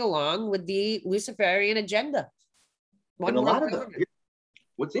playing along with the Luciferian agenda. And a lot of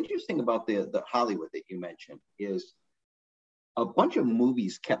what's interesting about the Hollywood that you mentioned is a bunch of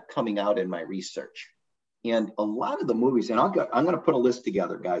movies kept coming out in my research. And a lot of the movies, and I'm going to put a list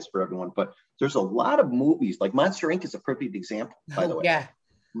together, guys, for everyone, but there's a lot of movies, like Monster Inc. is a perfect example, by the way. Yeah.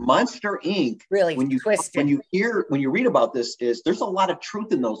 Monster Inc. Really when you read about this, is there's a lot of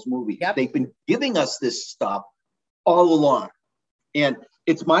truth in those movies. Yep. They've been giving us this stuff all along, and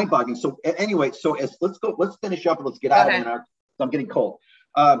it's mind-boggling. So anyway, let's finish up and let's get out of it. I'm getting cold.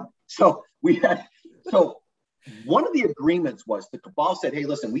 So one of the agreements was the cabal said, hey,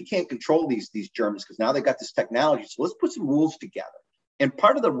 listen, we can't control these Germans because now they've got this technology. So let's put some rules together. And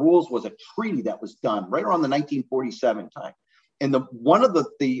part of the rules was a treaty that was done right around the 1947 time. And one of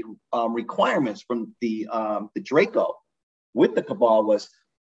the requirements from the Draco with the cabal was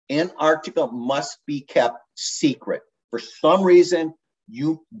Antarctica must be kept secret. For some reason,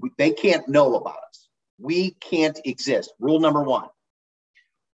 they can't know about us. We can't exist. Rule number one.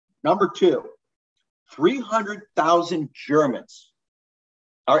 Number two, 300,000 Germans,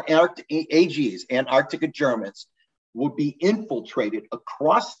 our AGs, Antarctica Germans, would be infiltrated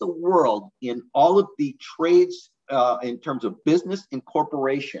across the world in all of the trades in terms of business and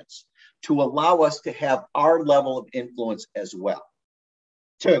corporations to allow us to have our level of influence as well.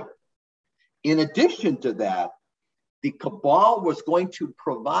 Two, in addition to that, the cabal was going to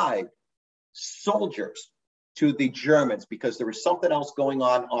provide soldiers to the Germans because there was something else going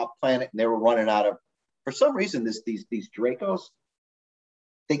on off planet and they were running out of, for some reason, these Dracos,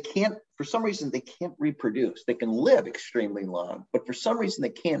 they can't, for some reason, they can't reproduce. They can live extremely long, but for some reason, they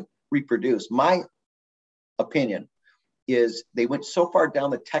can't reproduce. My opinion is they went so far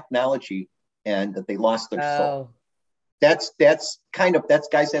down the technology and that they lost their soul. That's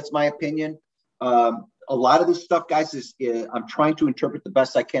guys, that's my opinion. A lot of this stuff, guys, is I'm trying to interpret the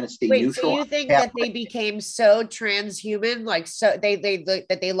best I can and stay neutral. So you think that they became so transhuman, like so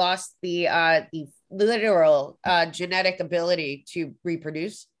that they lost the literal genetic ability to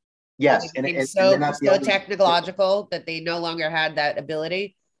reproduce? Yes, and so technological that they no longer had that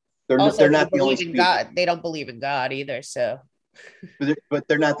ability. They're not the only species. God. They don't believe in God either. So, but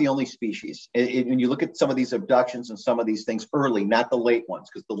they're not the only species. When you look at some of these abductions and some of these things early, not the late ones,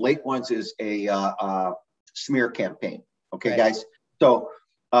 because the late ones is a smear campaign. Okay, right. Guys. So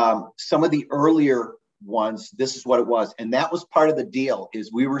some of the earlier ones, this is what it was, and that was part of the deal.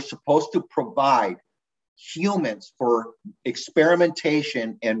 Is we were supposed to provide humans for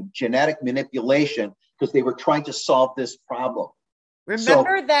experimentation and genetic manipulation because they were trying to solve this problem.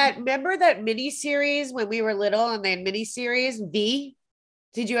 Remember that mini series when we were little, and then mini series V?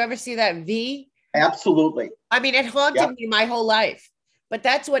 Did you ever see that V? Absolutely. I mean, it haunted me my whole life, but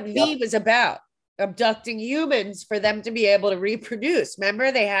that's what V was about. Abducting humans for them to be able to reproduce.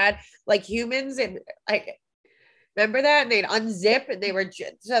 Remember, they had like humans, and like, remember that? And they'd unzip, and they were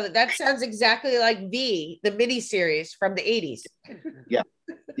so that sounds exactly like V, the mini series from the 80s. Yeah.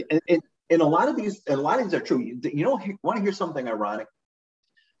 And a lot of these are true. You know, want to hear something ironic?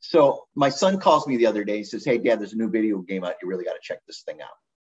 So my son calls me the other day and says, "Hey, Dad, there's a new video game out. You really got to check this thing out."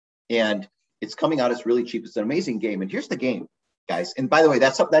 And it's coming out. It's really cheap. It's an amazing game. And here's the game, guys. And by the way,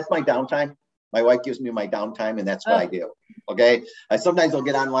 that's my downtime. My wife gives me my downtime, and that's what I do. Okay. Sometimes I'll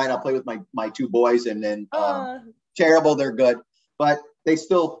get online. I'll play with my two boys, and then terrible. They're good, but they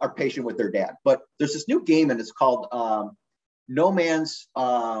still are patient with their dad. But there's this new game, and it's called No Man's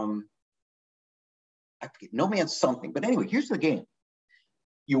No Man's something. But anyway, here's the game.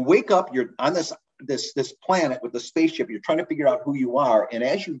 You wake up, you're on this planet with the spaceship, you're trying to figure out who you are. And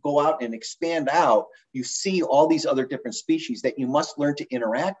as you go out and expand out, you see all these other different species that you must learn to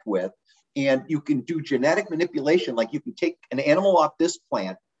interact with. And you can do genetic manipulation. Like you can take an animal off this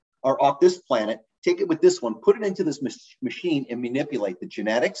plant or off this planet, take it with this one, put it into this machine and manipulate the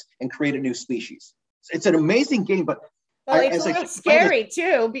genetics and create a new species. It's an amazing game, but it's a little scary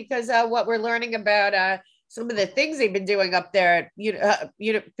too, because what we're learning about some of the things they've been doing up there at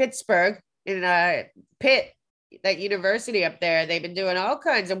Pittsburgh in Pitt, that university up there, they've been doing all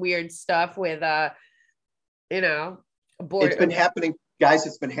kinds of weird stuff with it's been happening, guys.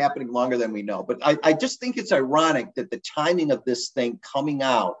 It's been happening longer than we know. But I just think it's ironic that the timing of this thing coming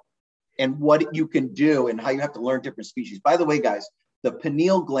out and what you can do and how you have to learn different species. By the way, guys, the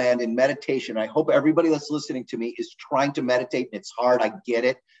pineal gland in meditation, I hope everybody that's listening to me is trying to meditate. It's hard. I get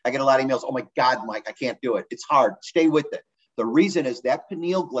it. I get a lot of emails. Oh my God, Mike, I can't do it. It's hard. Stay with it. The reason is that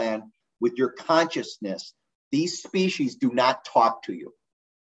pineal gland with your consciousness, these species do not talk to you.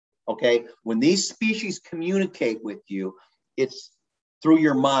 Okay. When these species communicate with you, it's through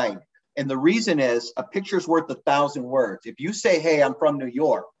your mind. And the reason is a picture's worth 1,000 words. If you say, "Hey, I'm from New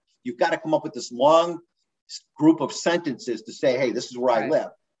York," you've got to come up with this long group of sentences to say, "Hey, this is where I live."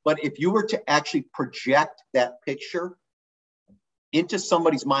 But if you were to actually project that picture into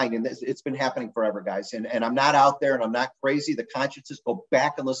somebody's mind, and it's been happening forever, guys, and I'm not out there and I'm not crazy. The consciences, go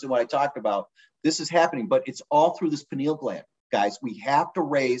back and listen to what I talked about. This is happening, but it's all through this pineal gland, guys. We have to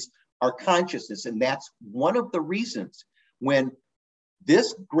raise our consciousness, and that's one of the reasons when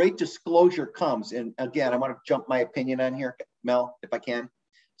this great disclosure comes. And again, I want to jump my opinion on here, Mel, if I can.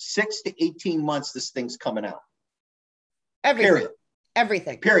 6 to 18 months, this thing's coming out.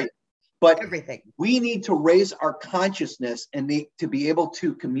 Everything. Period. But everything. We need to raise our consciousness and to be able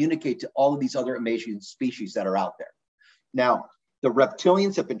to communicate to all of these other amazing species that are out there. Now, the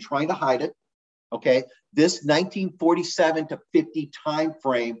reptilians have been trying to hide it. Okay. This 1947 to 50 time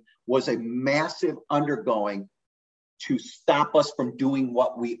frame was a massive undergoing to stop us from doing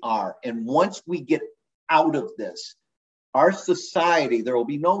what we are. And once we get out of this, our society, there will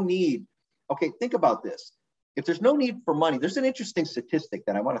be no need. Okay, think about this. If there's no need for money, there's an interesting statistic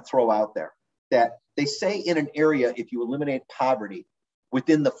that I want to throw out there that they say in an area, if you eliminate poverty,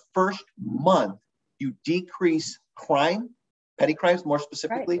 within the first month, you decrease crime, petty crimes more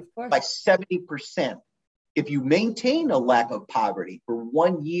specifically, by 70%. If you maintain a lack of poverty for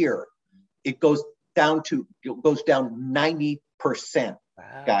 1 year, it goes down 90%,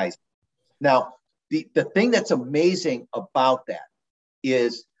 guys. Now, the thing that's amazing about that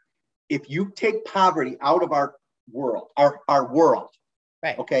is if you take poverty out of our world, our world,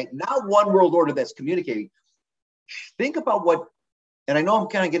 right? Okay, now one world order that's communicating. Think about what, and I know I'm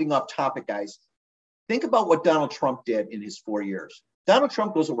kind of getting off topic, guys. Think about what Donald Trump did in his 4 years. Donald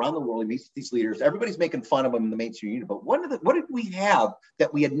Trump goes around the world, he meets these leaders. Everybody's making fun of him in the mainstream media. But what did we have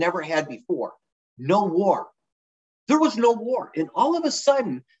that we had never had before? No war. There was no war. And all of a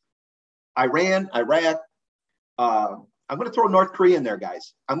sudden, Iran, Iraq, I'm going to throw North Korea in there,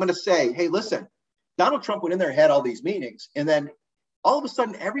 guys. I'm going to say, hey, listen, Donald Trump went in there, had all these meetings, and then all of a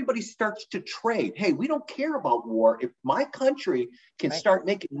sudden, everybody starts to trade. Hey, we don't care about war. If my country can start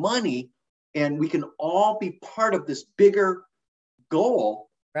making money and we can all be part of this bigger goal,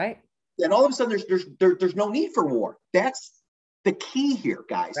 right? Then all of a sudden there's no need for war. That's the key here,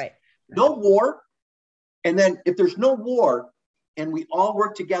 guys. Right. No war. And then if there's no war and we all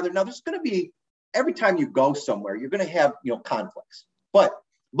work together, now there's going to be, every time you go somewhere, you're going to have, conflicts. But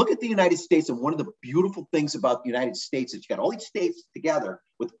look at the United States, and one of the beautiful things about the United States is you got all these states together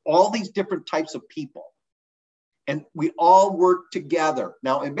with all these different types of people, and we all work together.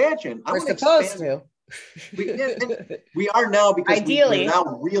 Now imagine, we're supposed to. We are now, because ideally we're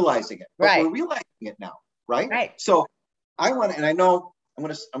now realizing it. But we're realizing it now, right? So I want to, and I know I'm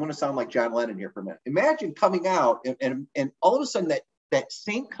going to sound like John Lennon here for a minute. Imagine coming out and all of a sudden that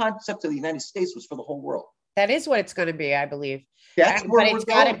same concept of the United States was for the whole world. That is what it's going to be, I believe. That's where but it's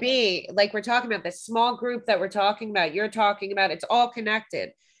got to be, like we're talking about, this small group that we're talking about, you're talking about, it's all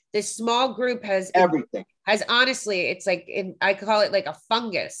connected. This small group has everything. Has honestly, it's like, I call it like a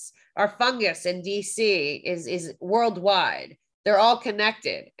fungus. Our fungus in DC is worldwide. They're all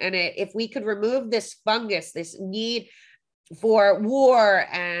connected. And if we could remove this fungus, this need for war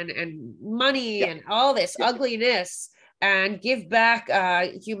and money and all this ugliness, and give back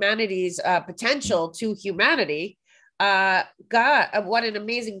humanity's potential to humanity, God, what an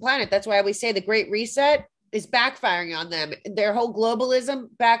amazing planet. That's why I always say the Great Reset is backfiring on them. Their whole globalism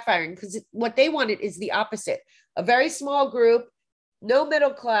backfiring, because what they wanted is the opposite. A very small group, no middle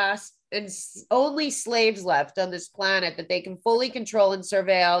class, and only slaves left on this planet that they can fully control and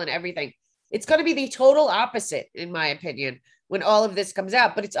surveil and everything. It's going to be the total opposite, in my opinion, when all of this comes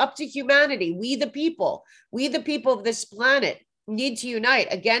out. But it's up to humanity. We the people of this planet need to unite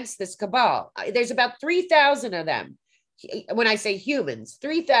against this cabal. There's about 3,000 of them. When I say humans,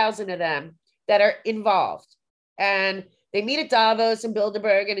 3,000 of them that are involved. And they meet at Davos and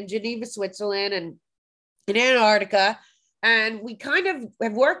Bilderberg and in Geneva, Switzerland, and in Antarctica. And we kind of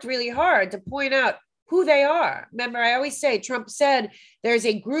have worked really hard to point out who they are. Remember, I always say, Trump said, there's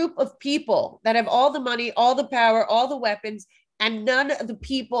a group of people that have all the money, all the power, all the weapons, and none of the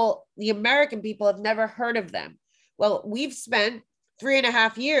people, the American people, have never heard of them. Well, we've spent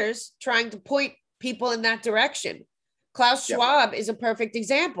 3.5 years trying to point people in that direction. Klaus Schwab is a perfect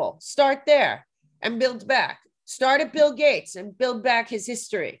example. Start there and build back. Start at Bill Gates and build back his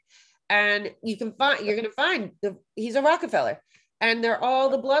history. And you're going to find he's a Rockefeller, and they're all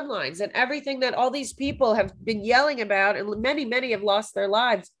the bloodlines and everything that all these people have been yelling about. And many have lost their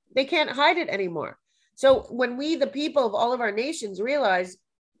lives. They can't hide it anymore. So when we, the people of all of our nations, realize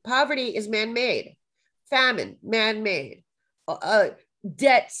poverty is man-made, famine, man-made,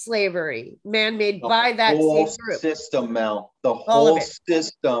 debt, slavery, man-made by that same group. System, Mel, the whole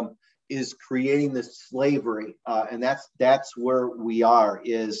system is creating this slavery. And that's where we are,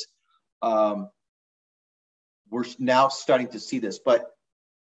 is we're now starting to see this. But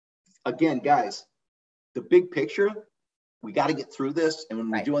again, guys, the big picture, we got to get through this. And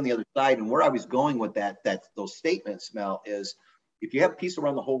when we do on the other side, and where I was going with those statements, Mel, is if you have peace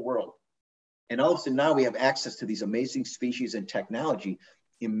around the whole world, and all of a sudden now we have access to these amazing species and technology,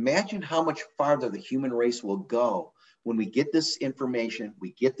 imagine how much farther the human race will go when we get this information,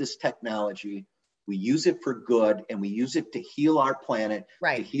 we get this technology, we use it for good, and we use it to heal our planet,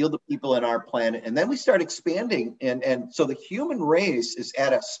 to heal the people in our planet. And then we start expanding. And so the human race is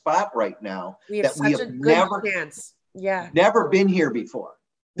at a spot right now that we have never been here before.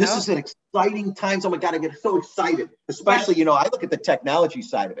 This is an exciting time. Oh my God, I get so excited, especially, I look at the technology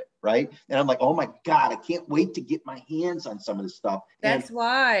side of it, right? And I'm like, oh my God, I can't wait to get my hands on some of this stuff. That's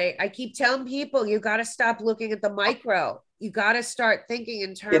why I keep telling people, you got to stop looking at the micro. You got to start thinking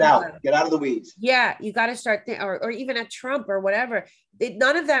in terms of get out of the weeds. Yeah, you got to start or even at Trump or whatever.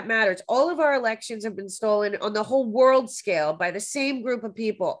 None of that matters. All of our elections have been stolen on the whole world scale by the same group of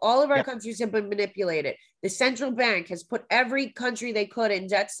people. All of our countries have been manipulated. The central bank has put every country they could in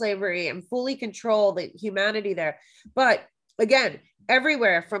debt slavery and fully control the humanity there. But again,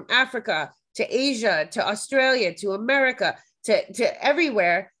 everywhere from Africa to Asia to Australia to America to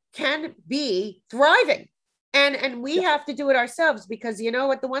everywhere can be thriving. And we have to do it ourselves, because you know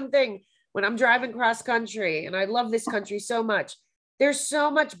what, the one thing when I'm driving cross country, and I love this country so much, there's so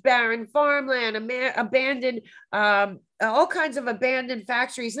much barren farmland, abandoned all kinds of abandoned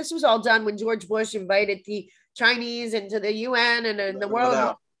factories. This was all done when George Bush invited the Chinese into the UN and in the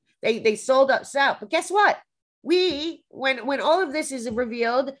world. They sold us out. But guess what? When all of this is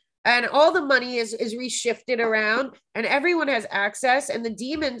revealed and all the money is reshifted around and everyone has access and the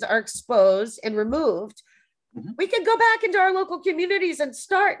demons are exposed and removed, we could go back into our local communities and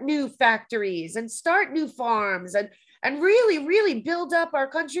start new factories and start new farms and really, really build up our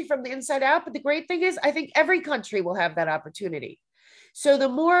country from the inside out. But the great thing is, I think every country will have that opportunity. So the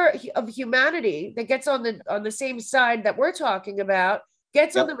more of humanity that gets on the same side that we're talking about,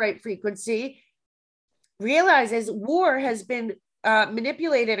 gets on the right frequency, realizes war has been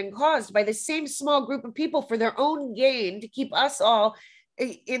manipulated and caused by the same small group of people for their own gain to keep us all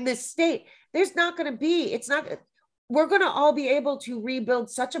in this state. There's not going to be, we're going to all be able to rebuild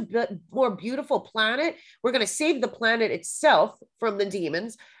such a more beautiful planet. We're going to save the planet itself from the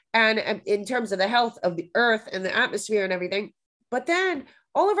demons and in terms of the health of the earth and the atmosphere and everything. But then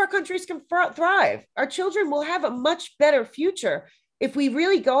all of our countries can thrive. Our children will have a much better future if we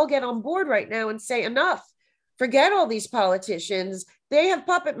really all get on board right now and say enough. Forget all these politicians. They have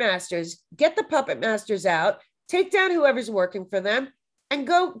puppet masters. Get the puppet masters out, take down whoever's working for them, and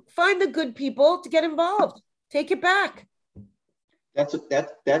go find the good people to get involved. Take it back. That's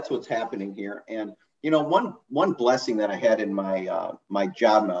what's happening here. And you know, one blessing that I had in my my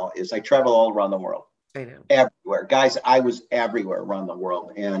job now is I travel all around the world. I know. Everywhere, guys. I was everywhere around the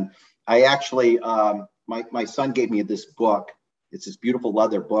world, and I actually my son gave me this book. It's this beautiful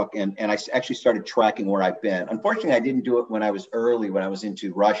leather book, and I actually started tracking where I've been. Unfortunately, I didn't do it when I was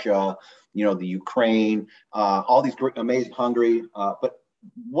into Russia, you know, the Ukraine, all these great, amazing, Hungary. But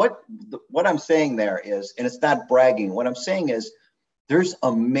what I'm saying there is, and it's not bragging, what I'm saying is there's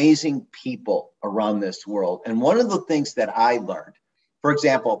amazing people around this world. And one of the things that I learned, for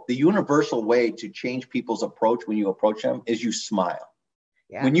example, the universal way to change people's approach when you approach them is you smile.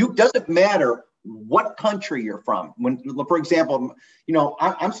 Yeah. When you, doesn't matter what country you're from. When, for example, you know,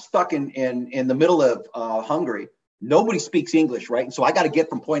 I'm stuck in the middle of Hungary. Nobody speaks English, right? And so I got to get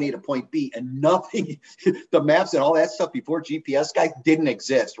from point A to point B, and nothing, the maps and all that stuff before GPS guys didn't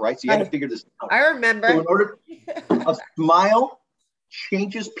exist, right? So you had to figure this out. I remember. So in order, a smile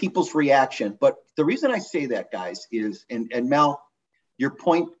changes people's reaction. But the reason I say that, guys, is, and Mel, your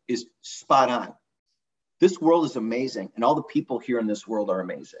point is spot on. This world is amazing, and all the people here in this world are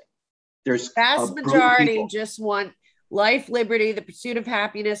amazing. There's vast majority just want life, liberty, the pursuit of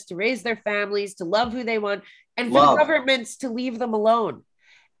happiness, to raise their families, to love who they want, and for the governments to leave them alone.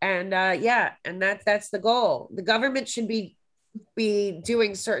 And and that's the goal. The government should be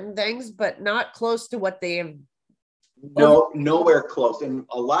doing certain things, but not close to what they have. Nowhere close. And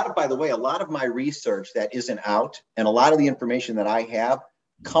by the way, a lot of my research that isn't out, and a lot of the information that I have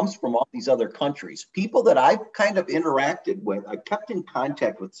comes from all these other countries. People that I've kind of interacted with, I kept in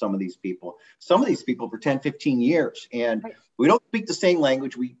contact with some of these people for 10, 15 years. And we don't speak the same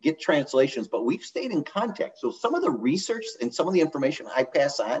language. We get translations, but we've stayed in contact. So some of the research and some of the information I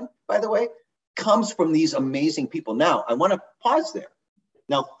pass on, by the way, comes from these amazing people. Now, I want to pause there.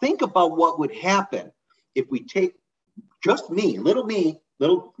 Now, think about what would happen if we take just little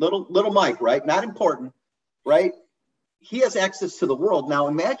Mike, right? Not important, right? He has access to the world. Now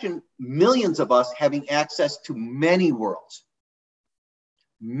imagine millions of us having access to many worlds,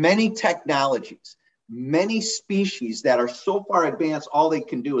 many technologies, many species that are so far advanced, all they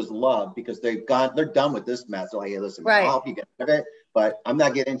can do is love because they're done with this mess. So, hey, listen, I'll help you get it, but I'm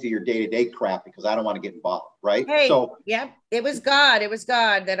not getting into your day-to-day crap because I don't want to get involved, right? Hey, so yeah, it was God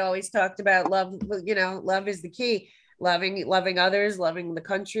that always talked about love. You know, love is the key. Loving others, loving the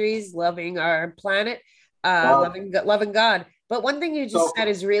countries, loving our planet. Loving God. But one thing you just said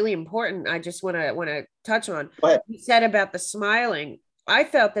is really important. I just want to touch on. You said about the smiling. I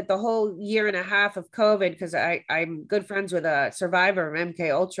felt that the whole year and a half of COVID, because I'm good friends with a survivor of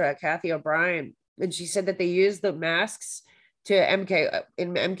MK Ultra, Kathy O'Brien, and she said that they used the masks to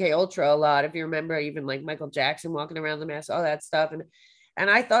MK Ultra a lot. If you remember, even like Michael Jackson walking around the mask, all that stuff. And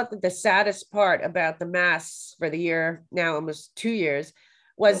I thought that the saddest part about the masks for the year, now almost 2 years,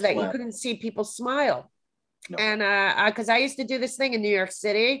 was that you couldn't see people smile. No. And because I used to do this thing in New York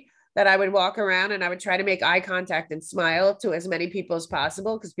City that I would walk around and I would try to make eye contact and smile to as many people as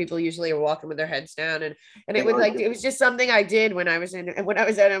possible, because people usually are walking with their heads down, and it was just something I did when I was at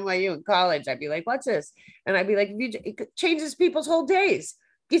NYU in college. I'd be like, what's this? And I'd be like, it changes people's whole days.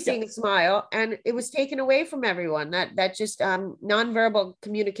 You seeing a smile, and it was taken away from everyone. That just nonverbal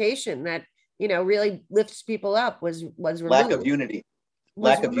communication that, you know, really lifts people up was removed. Lack of unity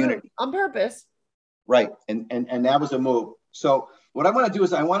on purpose. Right. And that was a move. So what I want to do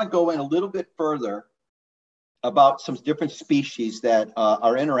is I want to go in a little bit further about some different species that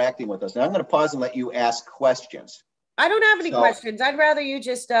are interacting with us. And I'm going to pause and let you ask questions. I don't have any questions. I'd rather you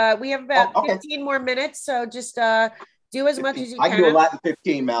just, we have about 15 more minutes. So just do as much as you can. I can do a lot in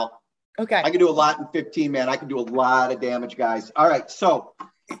 15, Mel. Okay. I can do a lot in 15, man. I can do a lot of damage, guys. All right. So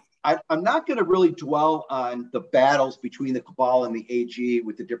I'm not going to really dwell on the battles between the cabal and the AG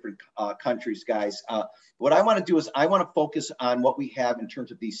with the different countries, guys. What I want to do is I want to focus on what we have in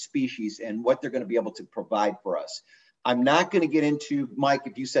terms of these species and what they're going to be able to provide for us. I'm not going to get into, Mike,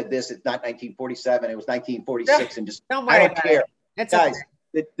 if you said this, it's not 1947, it was 1946, and just, don't worry, I don't care. Guys,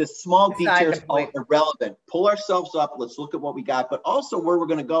 okay. the small details are irrelevant. Pull ourselves up. Let's look at what we got, but also where we're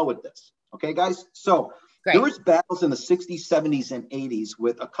going to go with this. Okay, guys? So great. There was battles in the 60s, 70s, and 80s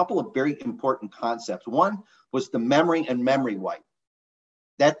with a couple of very important concepts. One was the memory and memory wipe.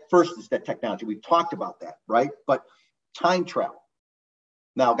 That first is that technology. We've talked about that, right? But time travel.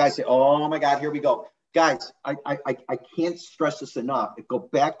 Now, guys say, oh my God, here we go. Guys, I can't stress this enough. Go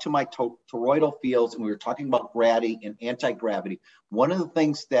back to my toroidal fields, and we were talking about gravity and anti-gravity. One of the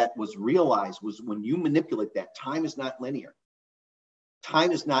things that was realized was when you manipulate that, time is not linear.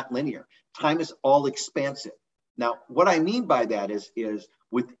 Time is not linear. Time is all expansive. Now, what I mean by that is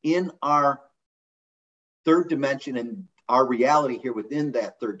within our third dimension and our reality here within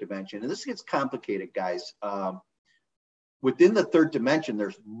that third dimension, and this gets complicated, guys. Within the third dimension,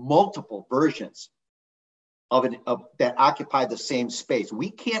 there's multiple versions of that occupy the same space.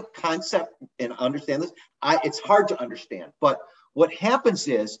 We can't concept and understand this. It's hard to understand, but what happens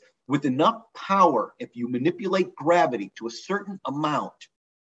is with enough power, if you manipulate gravity to a certain amount,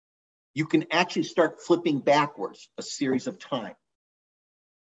 you can actually start flipping backwards a series of time.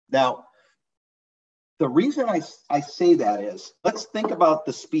 Now, the reason I say that is, let's think about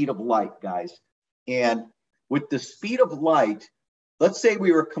the speed of light, guys. And with the speed of light, let's say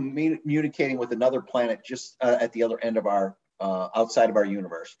we were communicating with another planet just at the other end of our, outside of our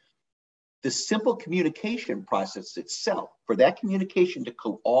universe. The simple communication process itself, for that communication to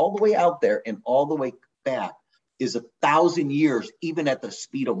go all the way out there and all the way back, is 1,000 years, even at the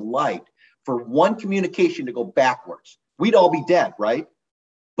speed of light, for one communication to go backwards. We'd all be dead, right?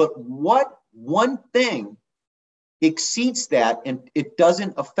 But what one thing exceeds that and it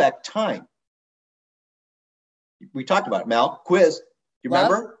doesn't affect time? We talked about it, Mel. Quiz. You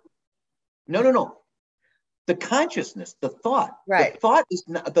remember? No. The consciousness, the thought. Right. The thought is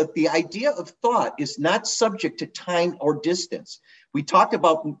not, the idea of thought is not subject to time or distance. We talked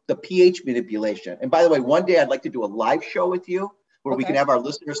about the pH manipulation. And by the way, one day I'd like to do a live show with you where we can have our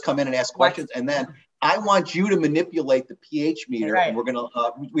listeners come in and ask questions. And then I want you to manipulate the pH meter. Right. And we're going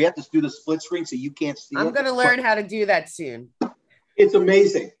to, we have to do the split screen so you can't see it. I'm going to learn how to do that soon. It's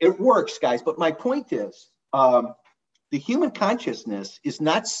amazing. It works, guys. But my point is, the human consciousness is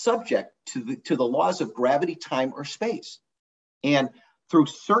not subject to the laws of gravity, time, or space. And through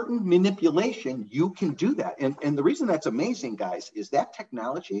certain manipulation, you can do that. And the reason that's amazing, guys, is that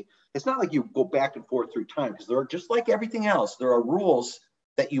technology, it's not like you go back and forth through time, because there are, just like everything else, there are rules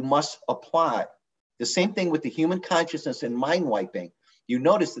that you must apply. The same thing with the human consciousness and mind wiping. You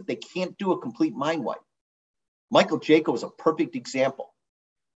notice that they can't do a complete mind wipe. Michael Jaco is a perfect example.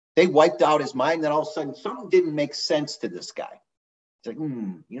 They wiped out his mind, then all of a sudden something didn't make sense to this guy. It's like,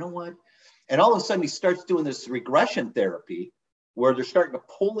 you know what? And all of a sudden he starts doing this regression therapy where they're starting to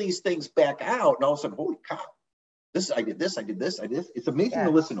pull these things back out, and all of a sudden, holy cow, I did this. It's amazing to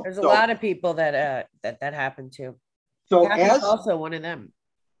listen to. There's a lot of people that that happened to. So Kathy's also one of them.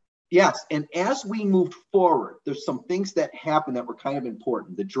 Yes, and as we moved forward, there's some things that happened that were kind of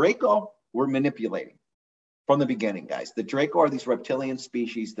important. The Draco we're manipulating from the beginning, guys. The Draco are these reptilian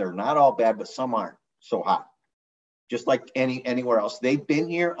species. They're not all bad, but some aren't so hot. Just like anywhere else. They've been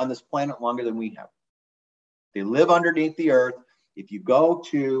here on this planet longer than we have. They live underneath the earth. If you go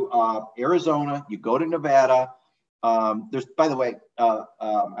to Arizona, you go to Nevada, there's, by the way,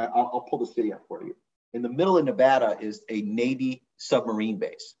 I'll pull the city up for you. In the middle of Nevada is a Navy submarine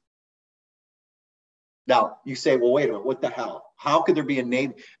base. Now, you say, well, wait a minute, what the hell? How could there be a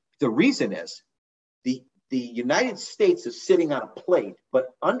Navy? The reason is the United States is sitting on a plate, but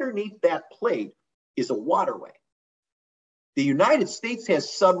underneath that plate is a waterway. The United States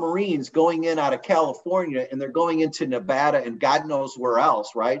has submarines going in out of California, and they're going into Nevada and God knows where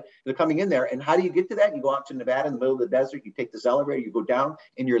else, right? They're coming in there. And how do you get to that? You go out to Nevada in the middle of the desert, you take this elevator, you go down,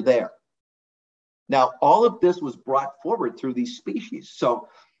 and you're there. Now, all of this was brought forward through these species. So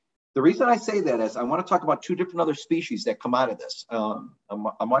the reason I say that is I want to talk about two different other species that come out of this. I'm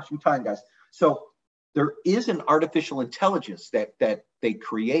watching time, guys. So there is an artificial intelligence that they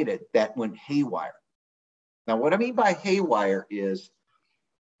created that went haywire. Now, what I mean by haywire is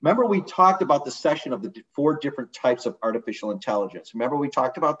Remember we talked about the session of the 4 different types of artificial intelligence. Remember we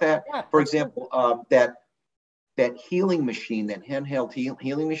talked about that? Yeah, For example, that healing machine, that handheld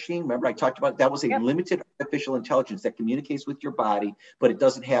healing machine, remember I talked about that was a limited artificial intelligence that communicates with your body, but it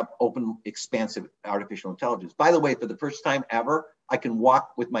doesn't have open, expansive artificial intelligence. By the way, for the first time ever, I can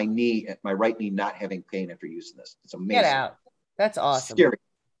walk with my right knee not having pain after using this. It's amazing. Get out. That's awesome.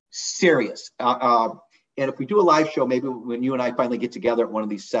 Serious. And if we do a live show, maybe when you and I finally get together at one of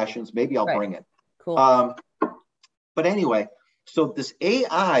these sessions, maybe I'll bring it. Cool. But anyway, so this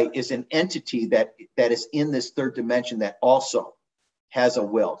AI is an entity that is in this 3rd dimension that also has a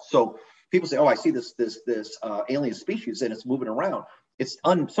will. So people say, "Oh, I see this alien species and it's moving around."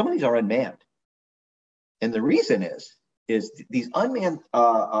 Some of these are unmanned, and the reason is these unmanned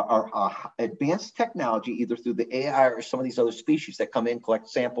are advanced technology, either through the AI or some of these other species that come in, collect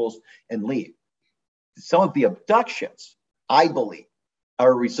samples, and leave. Some of the abductions, I believe,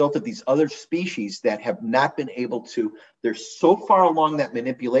 are a result of these other species that have not been able to, they're so far along that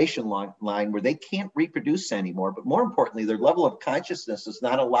manipulation line where they can't reproduce anymore. But more importantly, their level of consciousness does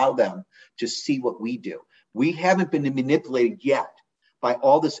not allow them to see what we do. We haven't been manipulated yet by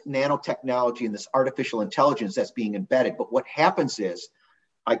all this nanotechnology and this artificial intelligence that's being embedded. But what happens is,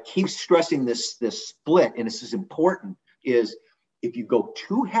 I keep stressing this split, and this is important, is if you go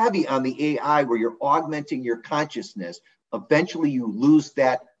too heavy on the AI where you're augmenting your consciousness, eventually you lose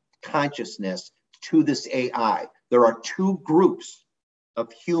that consciousness to this AI. There are 2 groups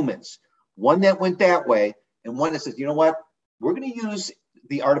of humans, one that went that way and one that says, you know what, we're going to use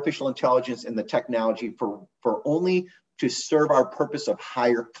the artificial intelligence and the technology for only to serve our purpose of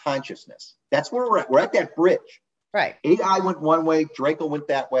higher consciousness. That's where we're at. We're at that bridge. Right. AI went one way, Draco went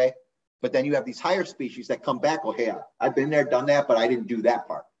that way. But then you have these higher species that come back. Well, hey, I've been there, done that, but I didn't do that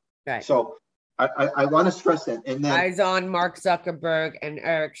part. Right. So I want to stress that. And then eyes on Mark Zuckerberg and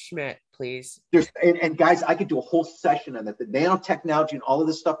Eric Schmidt, please. And guys, I could do a whole session on that. The nanotechnology and all of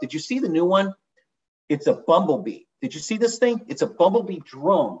this stuff. Did you see the new one? It's a bumblebee. Did you see this thing? It's a bumblebee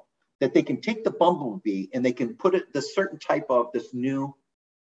drone that they can take the bumblebee and they can put it this certain type of this new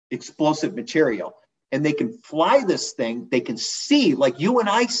explosive material. And they can fly this thing. They can see, like you and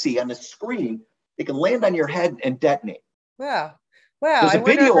I see on the screen, they can land on your head and detonate. Wow. There's a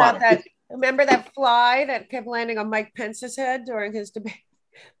video on it. Remember that fly that kept landing on Mike Pence's head during his debate?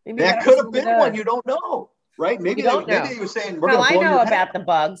 Maybe that could have been one. You don't know, right? Maybe they were saying, we're going to blow your head. I know about the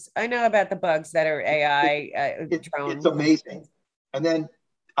bugs. I know about the bugs that are AI drones. It's amazing. And then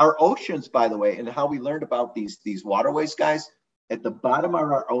our oceans, by the way, and how we learned about these waterways, guys. At the bottom of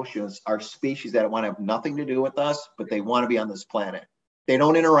our oceans are species that want to have nothing to do with us, but they want to be on this planet. They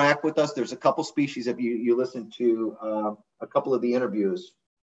don't interact with us. There's a couple species, if you listen to a couple of the interviews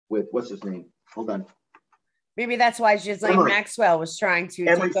with, what's his name? Hold on. Maybe that's why Ghislaine Maxwell was trying to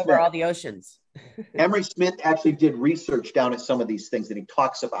take over all the oceans. Emery Smith actually did research down at some of these things and he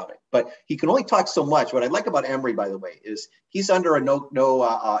talks about it, but he can only talk so much. What I like about Emery, by the way, is he's under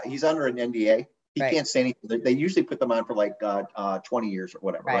he's under an NDA. He can't say anything. They usually put them on for like 20 years or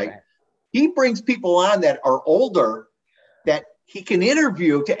whatever, right? He brings people on that are older that he can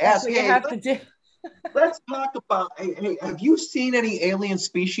interview to ask, let's talk about, hey, have you seen any alien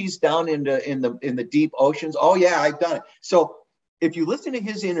species down in the deep oceans? Oh yeah, I've done it. So if you listen to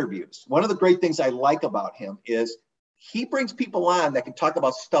his interviews, one of the great things I like about him is he brings people on that can talk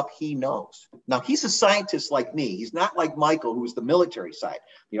about stuff he knows. Now, he's a scientist like me. He's not like Michael, who's the military side.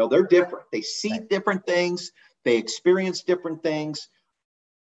 You know, they're different. They see different things. They experience different things,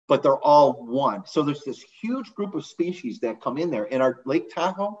 but they're all one. So there's this huge group of species that come in there. In our Lake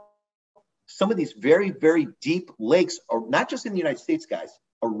Tahoe, some of these very, very deep lakes, are not just in the United States, guys,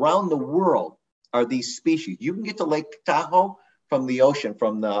 around the world are these species. You can get to Lake Tahoe from the ocean,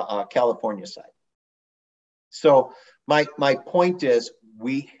 from the California side. So my point is,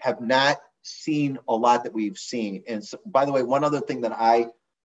 we have not seen a lot that we've seen. And so, by the way, one other thing that I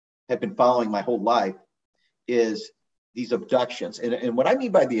have been following my whole life is these abductions. And what I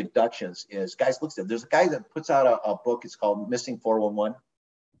mean by the abductions is, guys, look, there's a guy that puts out a book. It's called Missing 411,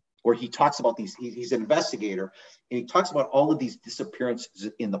 where he talks about these, he's an investigator, and he talks about all of these disappearances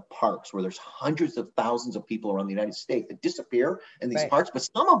in the parks, where there's hundreds of thousands of people around the United States that disappear in these parks, but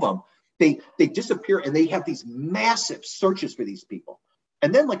some of them, they disappear and they have these massive searches for these people.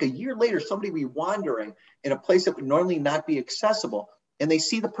 And then like a year later, somebody will be wandering in a place that would normally not be accessible, and they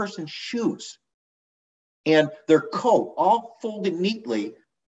see the person's shoes and their coat all folded neatly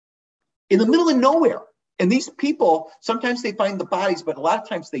in the middle of nowhere. And these people, sometimes they find the bodies, but a lot of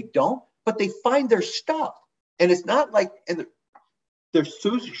times they don't, but they find their stuff. And it's not like, and their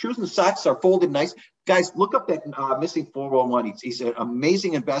shoes and socks are folded nice. Guys, look up that missing 411. He's an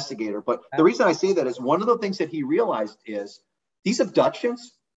amazing investigator. But the reason I say that is one of the things that he realized is these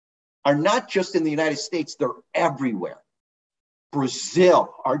abductions are not just in the United States, they're everywhere.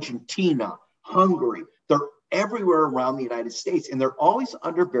 Brazil, Argentina, Hungary, they're everywhere around the United States, and they're always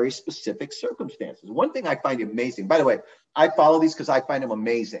under very specific circumstances. One thing I find amazing, by the way, I follow these because I find them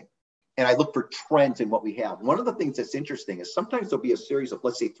amazing, and I look for trends in what we have. One of the things that's interesting is sometimes there'll be a series of,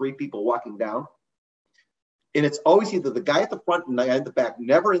 let's say, 3 people walking down, and it's always either the guy at the front and the guy at the back,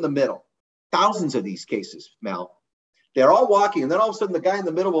 never in the middle. Thousands of these cases, Mel. They're all walking, and then all of a sudden the guy in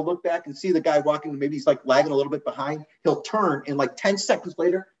the middle will look back and see the guy walking, maybe he's like lagging a little bit behind. He'll turn, and like 10 seconds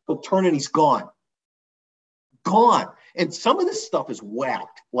later, he'll turn and he's gone. Gone. And some of this stuff is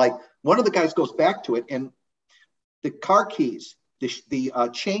whacked. Like one of the guys goes back to it, and the car keys, the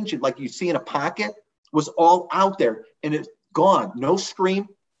change, like you see in a pocket, was all out there, and it's gone. No scream,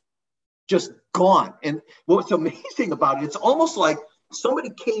 just gone. And what's amazing about it, it's almost like somebody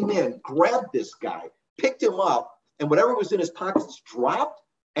came in, grabbed this guy, picked him up, and whatever was in his pockets dropped,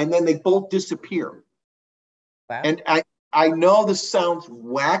 and then they both disappeared. Wow. And I know this sounds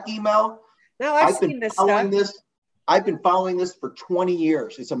wacky, Mel. No, I've seen this stuff. I've been following this for 20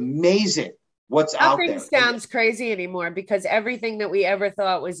 years. It's amazing what's out there. Nothing sounds crazy anymore because everything that we ever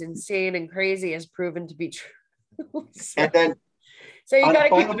thought was insane and crazy has proven to be true. So you got to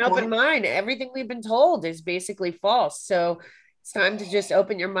keep an open mind. Everything we've been told is basically false. So it's time to just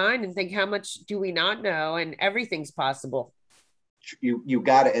open your mind and think, how much do we not know? And everything's possible. You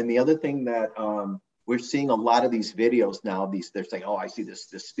got it. And the other thing that we're seeing a lot of these videos now, they're saying, oh, I see this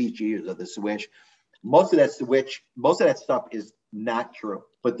species or the switch. Most of that stuff is not true,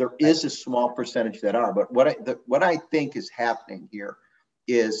 but there is a small percentage that are. But what I think is happening here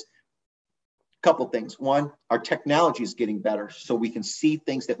is a couple things. One, our technology is getting better, so we can see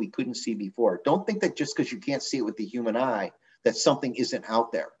things that we couldn't see before. Don't think that just because you can't see it with the human eye, that something isn't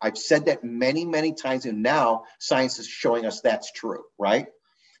out there. I've said that many, many times, and now science is showing us that's true, right?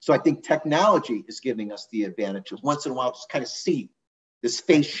 So I think technology is giving us the advantage of once in a while just kind of see this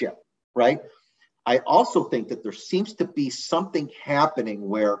spaceship, right? I also think that there seems to be something happening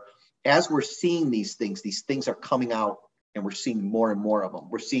where as we're seeing these things are coming out and we're seeing more and more of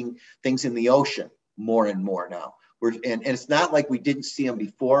them. We're seeing things in the ocean more and more now. And it's not like we didn't see them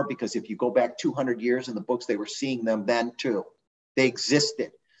before, because if you go back 200 years in the books, they were seeing them then too. They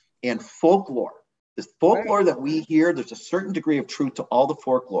existed. And folklore, the folklore that we hear, there's a certain degree of truth to all the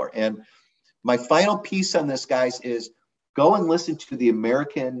folklore. And my final piece on this, guys, is go and listen to the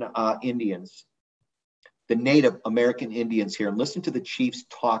American Indians, the Native American Indians here, and listen to the chiefs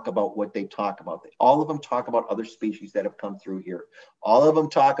talk about what they talk about. All of them talk about other species that have come through here. All of them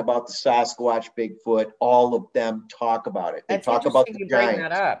talk about the Sasquatch, Bigfoot. All of them talk about it. They talk about the giants. Bring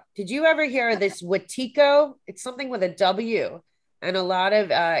that up. Did you ever hear this Wetiko? It's something with a W, and a lot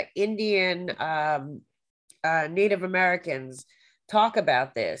of Indian Native Americans talk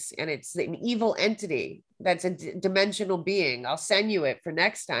about this, and it's an evil entity that's a dimensional being. I'll send you it for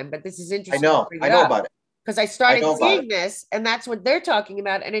next time, but this is interesting. I know about it. Because I started seeing this, and that's what they're talking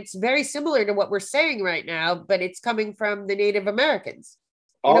about. And it's very similar to what we're saying right now, but it's coming from the Native Americans.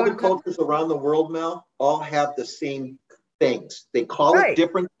 All the cultures around the world, Mel, all have the same things. They call it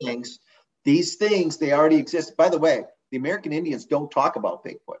different things. These things, they already exist. By the way, the American Indians don't talk about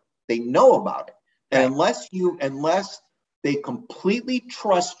Bigfoot. They know about it. And unless they completely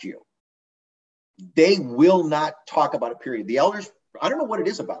trust you, they will not talk about it, period. The elders, I don't know what it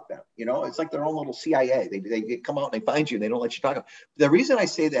is about them. You know, it's like their own little CIA. They come out and they find you and they don't let you talk about it. The reason I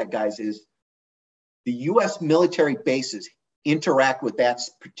say that, guys, is the U.S. military bases interact with that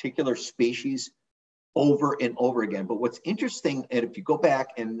particular species over and over again. But what's interesting, and if you go back,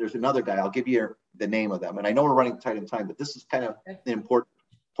 and there's another guy, I'll give you the name of them. And I know we're running tight in time, but this is kind of an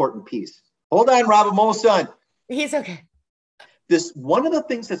important piece. Hold on, Rob, I'm almost done. He's okay. One of the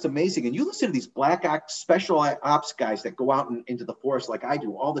things that's amazing, and you listen to these black ops, special ops guys that go out into the forest like I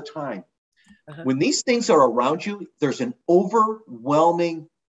do all the time. When these things are around you, there's an overwhelming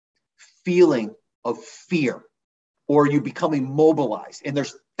feeling of fear, or you become immobilized. And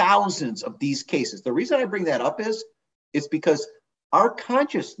there's thousands of these cases. The reason I bring that up is because our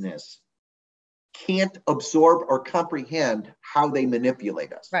consciousness can't absorb or comprehend how they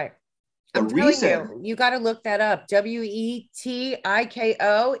manipulate us. Right. I'm telling you got to look that up. Wetiko.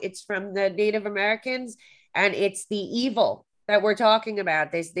 It's from the Native Americans, and it's the evil that we're talking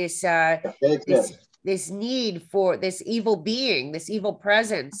about. This need for this evil being, this evil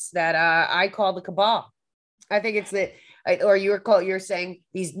presence that I call the cabal. I think it's you're saying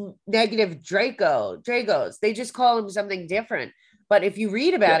these negative Dragos. They just call them something different. But if you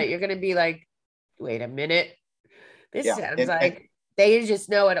read about it, you're going to be like, wait a minute. This Yeah. sounds like they just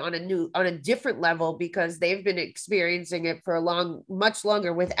know it on a different level because they've been experiencing it for much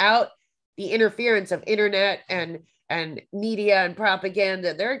longer without the interference of internet and media and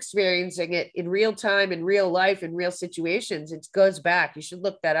propaganda. They're experiencing it in real time, in real life, in real situations. It goes back. You should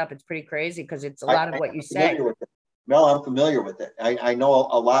look that up. It's pretty crazy because it's a lot of what you say. Mel, I'm familiar with it. I know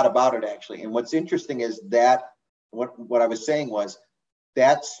a lot about it, actually. And what's interesting is that what I was saying was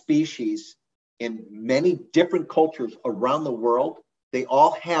that species in many different cultures around the world, they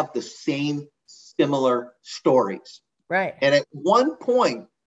all have the same similar stories. Right. And at one point,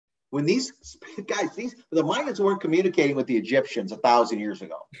 when these guys, the Mayans weren't communicating with the Egyptians 1,000 years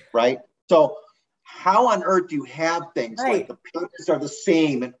ago, right? So how on earth do you have things like the pyramids are the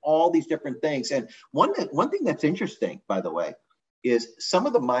same and all these different things? And one thing that's interesting, by the way, is some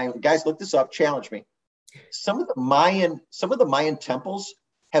of the Mayan guys, look this up, challenge me. Some of the Mayan temples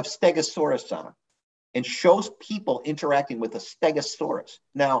have stegosaurus on them and shows people interacting with a stegosaurus.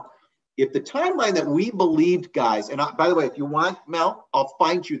 Now, if the timeline that we believed, guys, and by the way, if you want, Mel, I'll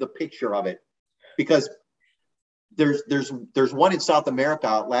find you the picture of it, because there's one in South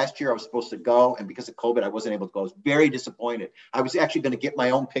America. Last year I was supposed to go, and because of COVID, I wasn't able to go. I was very disappointed. I was actually going to get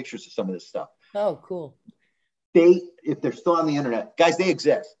my own pictures of some of this stuff. Oh, cool. If they're still on the internet, guys, they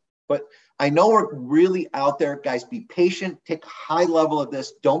exist. But I know we're really out there, guys. Be patient, take a high level of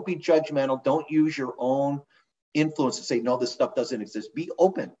this. Don't be judgmental. Don't use your own influence to say, no, this stuff doesn't exist. Be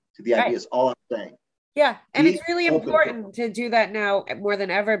open to the ideas, all I'm saying. Yeah. And it's really important to do that now more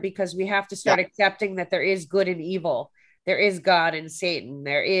than ever, because we have to start accepting that there is good and evil. There is God and Satan.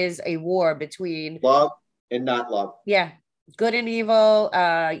 There is a war between love and not love. Yeah. Good and evil,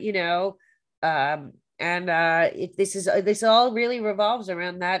 this all really revolves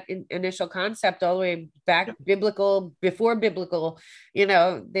around that initial concept all the way back biblical, before biblical.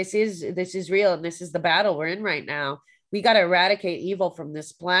 This is real, and this is the battle we're in right now. We got to eradicate evil from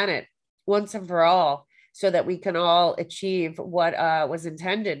this planet once and for all, so that we can all achieve what was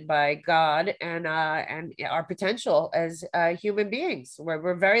intended by God and our potential as human beings.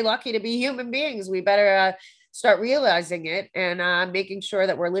 We're very lucky to be human beings. We better start realizing it and making sure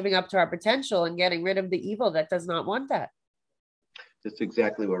that we're living up to our potential and getting rid of the evil that does not want that. That's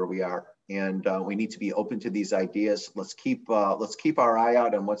exactly where we are. And we need to be open to these ideas. Let's keep our eye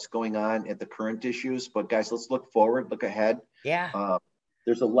out on what's going on at the current issues. But guys, let's look forward, look ahead. Yeah.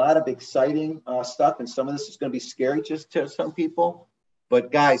 There's a lot of exciting stuff, and some of this is going to be scary just to some people.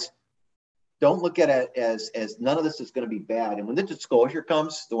 But guys, don't look at it as none of this is going to be bad. And when the disclosure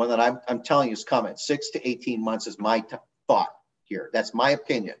comes, the one that I'm telling you is coming, 6 to 18 months is my thought here. That's my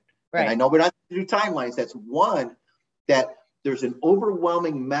opinion. Right. And I know we're not going to do timelines. That's one, that there's an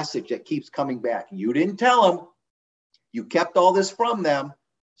overwhelming message that keeps coming back. You didn't tell them. You kept all this from them.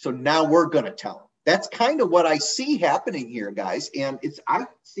 So now we're going to tell them. That's kind of what I see happening here, guys. And I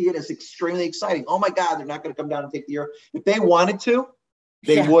see it as extremely exciting. Oh my God, they're not going to come down and take the earth. If they wanted to,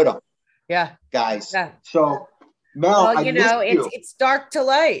 they would have. Yeah. Guys. Yeah. So Mel, it's dark to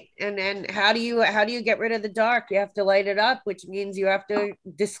light. And how do you get rid of the dark? You have to light it up, which means you have to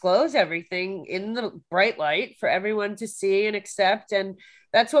disclose everything in the bright light for everyone to see and accept. And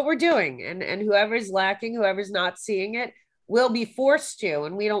that's what we're doing. And whoever's lacking, whoever's not seeing it, will be forced to,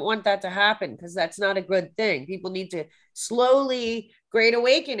 and we don't want that to happen, because that's not a good thing. People need to slowly, great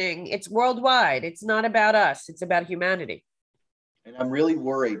awakening. It's worldwide. It's not about us. It's about humanity. And I'm really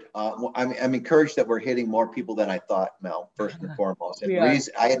worried. I'm encouraged that we're hitting more people than I thought, Mel, first and foremost. And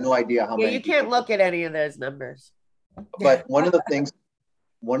I had no idea how many. You can't look at any of those numbers. But one of the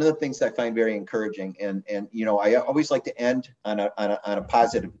things I find very encouraging, and I always like to end on a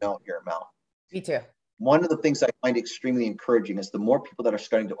positive note here, Mel. Me too. One of the things I find extremely encouraging is the more people that are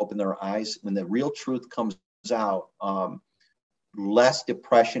starting to open their eyes when the real truth comes out, less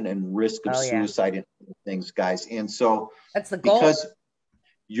depression and risk of suicide and things, guys. And so that's the goal. Because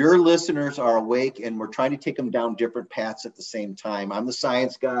your listeners are awake and we're trying to take them down different paths at the same time. I'm the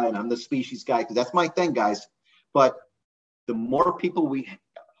science guy and I'm the species guy, because that's my thing, guys. But the more people we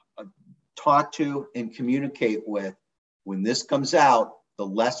talk to and communicate with, when this comes out, the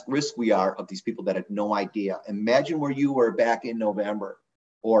less risk we are of these people that have no idea. Imagine where you were back in November,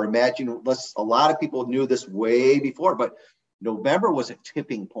 or imagine, a lot of people knew this way before, but November was a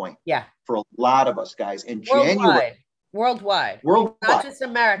tipping point for a lot of us, guys. In January. Worldwide. Not just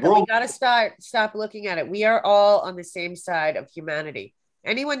America. We got to stop looking at it. We are all on the same side of humanity.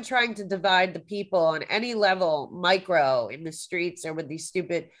 Anyone trying to divide the people on any level, micro, in the streets, or with these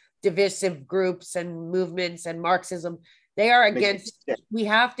stupid divisive groups and movements and Marxism, they are against. We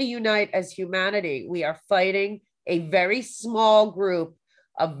have to unite as humanity. We are fighting a very small group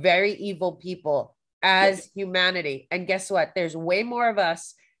of very evil people as humanity. And guess what? There's way more of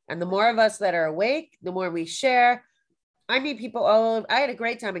us. And the more of us that are awake, the more we share. I meet people I had a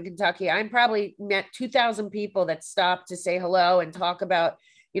great time in Kentucky. I probably met 2,000 people that stopped to say hello and talk about,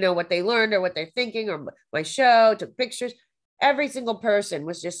 what they learned or what they're thinking or my show, took pictures. Every single person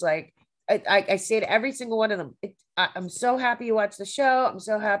was just like, I say to every single one of them, I'm so happy you watched the show. I'm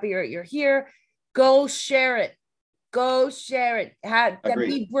so happy you're here. Go share it. Go share it.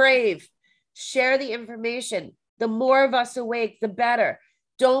 Be brave. Share the information. The more of us awake, the better.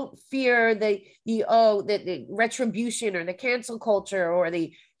 Don't fear the retribution or the cancel culture or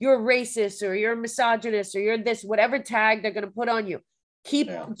you're racist or you're misogynist or you're this, whatever tag they're going to put on you.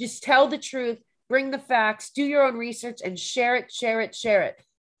 Just tell the truth, bring the facts, do your own research and share it.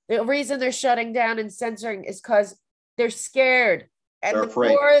 The reason they're shutting down and censoring is because they're scared. And the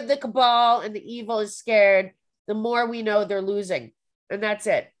more the cabal and the evil is scared, the more we know they're losing. And that's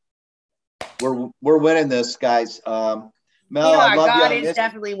it. We're winning this, guys. Mel, God is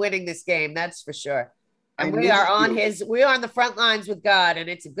definitely winning this game. That's for sure. And we are on the front lines with God, and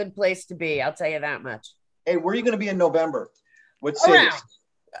it's a good place to be. I'll tell you that much. Hey, where are you going to be in November? What cities?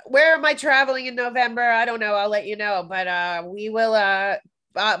 Where am I traveling in November? I don't know. I'll let you know, but we will, I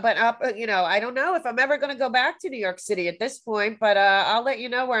don't know if I'm ever going to go back to New York City at this point, but I'll let you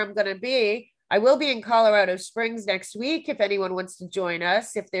know where I'm going to be. I will be in Colorado Springs next week if anyone wants to join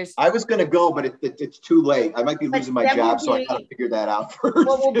us. I was going to go, but it's too late. I might be losing my job, so I got to figure that out first.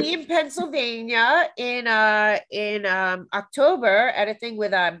 Well, we'll be in Pennsylvania in October at a thing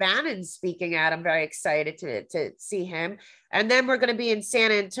with Bannon speaking at. I'm very excited to see him. And then we're going to be in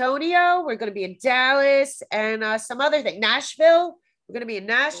San Antonio. We're going to be in Dallas and some other thing. Nashville. We're going to be in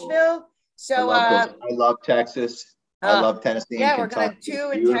Nashville. So I love Texas. I love Tennessee. Yeah, we're going to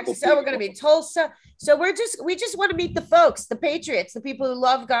in Texas. So we're going to be Tulsa. So we just want to meet the folks, the patriots, the people who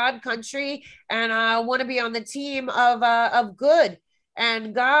love God, country, and want to be on the team of good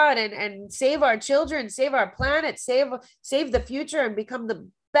and God and save our children, save our planet, save the future, and become the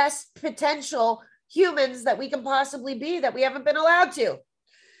best potential humans that we can possibly be that we haven't been allowed to.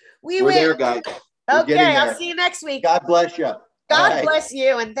 We're there, guys. Okay, I'll see you next week. God bless you. God bless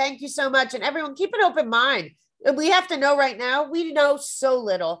you, and thank you so much. And everyone, keep an open mind. We have to know right now, we know so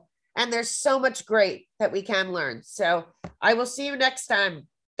little, and there's so much great that we can learn. So I will see you next time.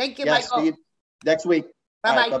 Thank you, Michael. See you next week. Bye-bye.